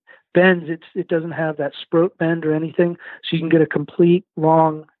when it bends, it doesn't have that sprout bend or anything, so you can get a complete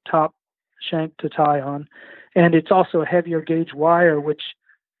long top shank to tie on. And it's also a heavier gauge wire, which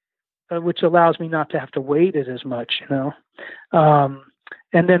allows me not to have to weight it as much, you know.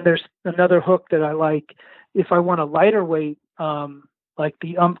 And then there's another hook that I like if I want a lighter weight, like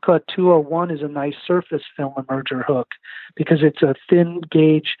the Umpqua 201 is a nice surface film emerger hook because it's a thin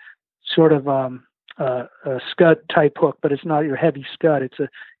gauge sort of a scud type hook, but it's not your heavy scud.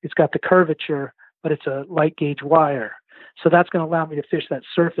 It's got the curvature, but it's a light gauge wire. So that's going to allow me to fish that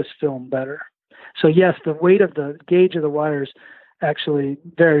surface film better. So yes, the weight of the gauge of the wire is actually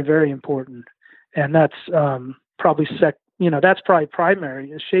very, very important. And that's probably that's probably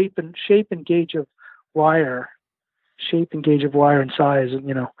primary. The shape and gauge of wire and size,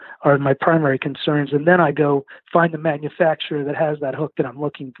 you know, are my primary concerns. And then I go find the manufacturer that has that hook that I'm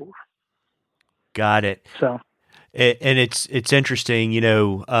looking for. Got it. So, and it's interesting, you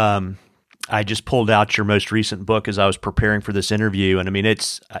know, I just pulled out your most recent book as I was preparing for this interview. And I mean,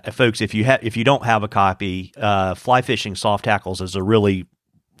 it's folks, if you don't have a copy, Fly Fishing Soft Tackles is a really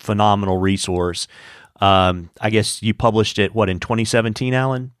phenomenal resource. I guess you published it, in 2017,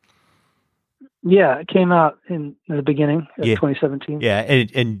 Alan? Yeah, it came out in the beginning of 2017. Yeah,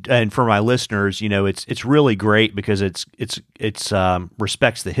 and for my listeners, you know, it's really great because it's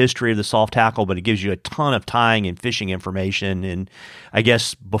respects the history of the soft tackle, but it gives you a ton of tying and fishing information. And I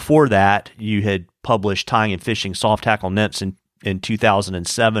guess before that, you had published Tying and Fishing Soft Tackle Nymphs in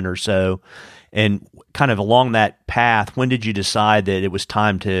 2007 or so. And kind of along that path, when did you decide that it was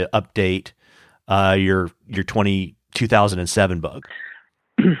time to update your 2007 book?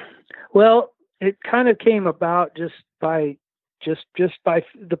 Well, it kind of came about just by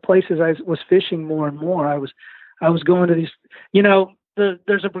the places I was fishing more and more. I was going to these, you know,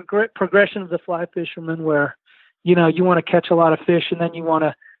 there's a progression of the fly fisherman where, you know, you want to catch a lot of fish, and then you want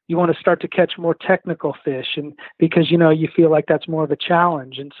to start to catch more technical fish, and because, you know, you feel like that's more of a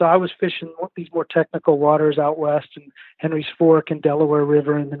challenge. And so I was fishing these more technical waters out west, and Henry's Fork and Delaware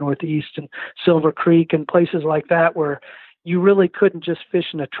River in the Northeast, and Silver Creek and places like that where you really couldn't just fish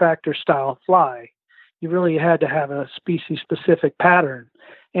in a tractor style fly. You really had to have a species specific pattern.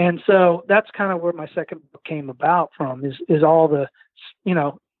 And so that's kind of where my second book came about from, is all the, you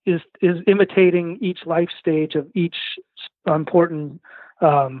know, is imitating each life stage of each important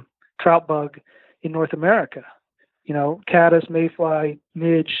trout bug in North America. You know, caddis, mayfly,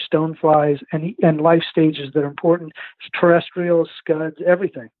 midge, stoneflies, and life stages that are important, terrestrials, scuds,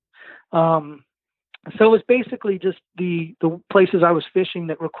 everything. So it was basically just the places I was fishing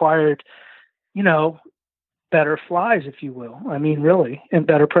that required, you know, better flies, if you will. I mean, really, and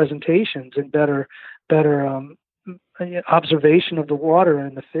better presentations and better observation of the water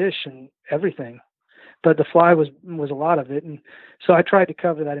and the fish and everything. But the fly was a lot of it, and so I tried to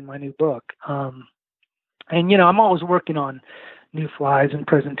cover that in my new book. And you know, I'm always working on new flies and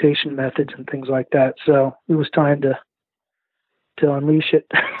presentation methods and things like that. So it was time to unleash it.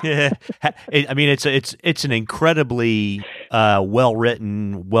 Yeah, I mean, it's an incredibly well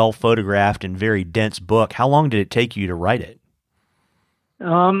written, well photographed, and very dense book. How long did it take you to write it?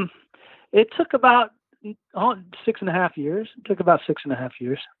 It took about 6.5 years. It took about 6.5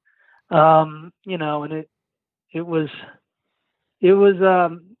 years. You know, and it was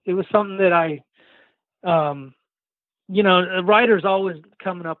something that I, you know, writers always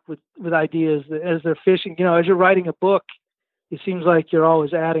coming up with ideas as they're fishing. You know, as you're writing a book, it seems like you're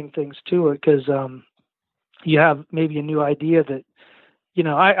always adding things to it because you have maybe a new idea that, you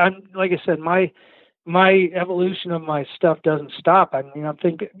know, I'm like I said, my evolution of my stuff doesn't stop. I mean, I'm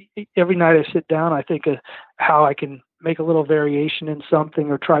thinking every night I sit down, I think of how I can make a little variation in something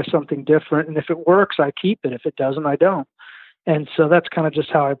or try something different. And if it works, I keep it. If it doesn't, I don't. And so that's kind of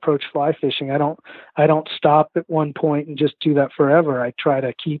just how I approach fly fishing. I don't stop at one point and just do that forever. I try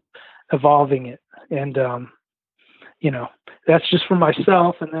to keep evolving it. And, that's just for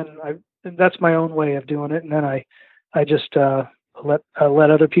myself. And then that's my own way of doing it. And then I just, let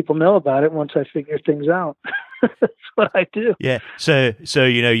other people know about it once I figure things out. That's what I do. Yeah. So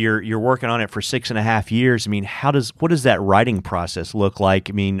you're working on it for 6.5 years. I mean, what does that writing process look like?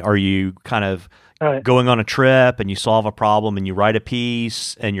 I mean, are you kind of going on a trip and you solve a problem and you write a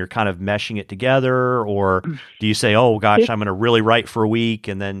piece and you're kind of meshing it together, or do you say, oh gosh, I'm going to really write for a week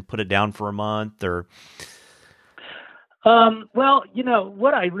and then put it down for a month? Or well,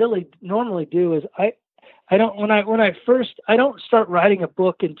 what I really normally do is I don't start writing a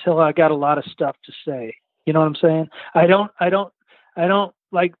book until I got a lot of stuff to say. You know what I'm saying? I don't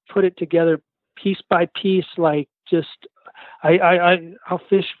like put it together piece by piece. Like just, I'll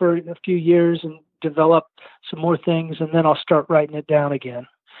fish for a few years and develop some more things, and then I'll start writing it down again.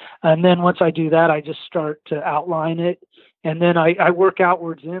 And then once I do that, I just start to outline it. And then I work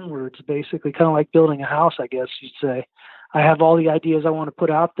outwards, inwards, basically, kind of like building a house, I guess you'd say. I have all the ideas I want to put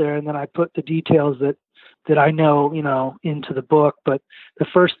out there, and then I put the details that I know, into the book. But the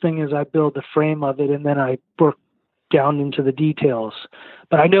first thing is I build the frame of it, and then I work down into the details.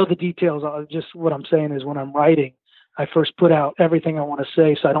 But I know the details. Just what I'm saying is when I'm writing, I first put out everything I want to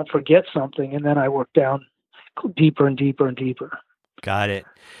say so I don't forget something, and then I work down deeper and deeper and deeper. Got it.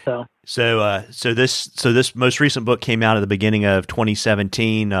 So this most recent book came out at the beginning of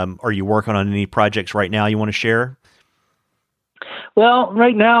 2017. Are you working on any projects right now you want to share? Well,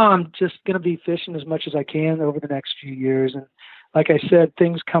 right now I'm just going to be fishing as much as I can over the next few years. And like I said,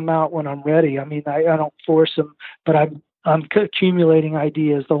 things come out when I'm ready. I mean, I don't force them, but I'm accumulating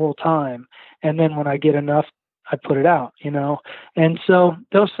ideas the whole time. And then when I get enough, I put it out, and so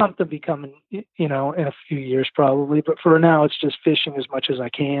there's something be coming, in a few years probably. But for now, it's just fishing as much as I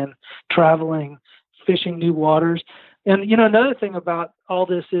can, traveling, fishing new waters. And, another thing about all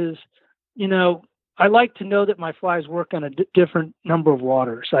this is, I like to know that my flies work on a different number of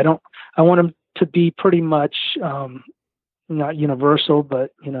waters. I want them to be pretty much, not universal,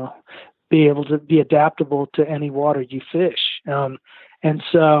 but, be able to be adaptable to any water you fish. And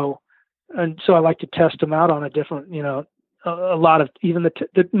so I like to test them out on a different, a lot of even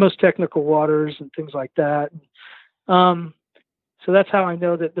the most technical waters and things like that. So that's how I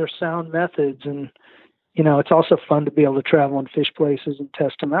know that they're sound methods. And, it's also fun to be able to travel and fish places and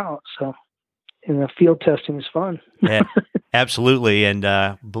test them out. So, field testing is fun. Yeah, absolutely. And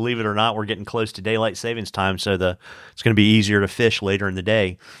believe it or not, we're getting close to daylight savings time. So it's going to be easier to fish later in the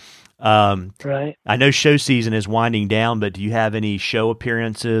day. Right. I know show season is winding down, but do you have any show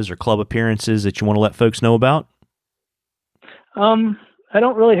appearances or club appearances that you want to let folks know about? I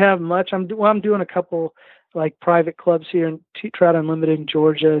don't really have much. I'm doing a couple like private clubs here in Trout Unlimited in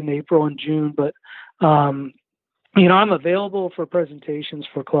Georgia in April and June, but, I'm available for presentations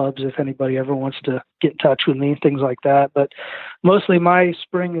for clubs if anybody ever wants to get in touch with me, things like that. But mostly my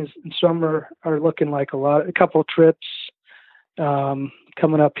spring and summer are looking like a couple trips,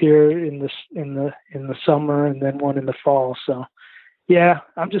 coming up here in the summer, and then one in the fall. So yeah,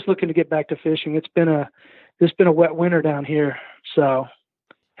 I'm just looking to get back to fishing. It's been a wet winter down here, so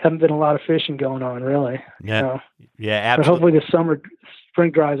haven't been a lot of fishing going on really. Yeah. Yeah, absolutely. But hopefully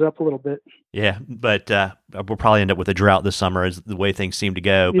spring dries up a little bit. Yeah, but we'll probably end up with a drought this summer as the way things seem to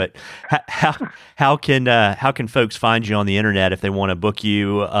go. But how can folks find you on the internet if they want to book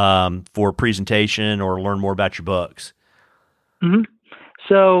you for a presentation or learn more about your books? Mm-hmm.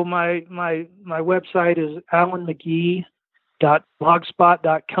 So my website is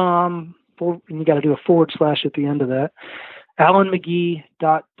alanmcgee.blogspot.com, and you got to do a / at the end of that.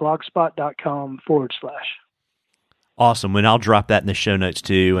 alanmcgee.blogspot.com /. Awesome. And I'll drop that in the show notes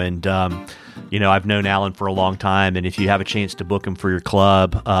too. And, I've known Alan for a long time. And if you have a chance to book him for your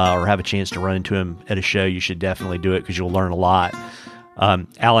club or have a chance to run into him at a show, you should definitely do it because you'll learn a lot.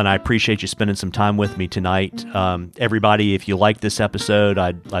 Alan, I appreciate you spending some time with me tonight. Everybody, if you like this episode,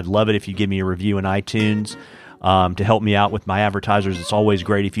 I'd love it if you give me a review in iTunes to help me out with my advertisers. It's always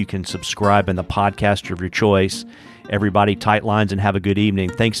great if you can subscribe in the podcaster of your choice. Everybody, tight lines and have a good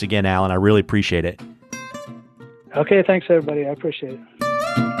evening. Thanks again, Alan. I really appreciate it. Okay, thanks, everybody. I appreciate it.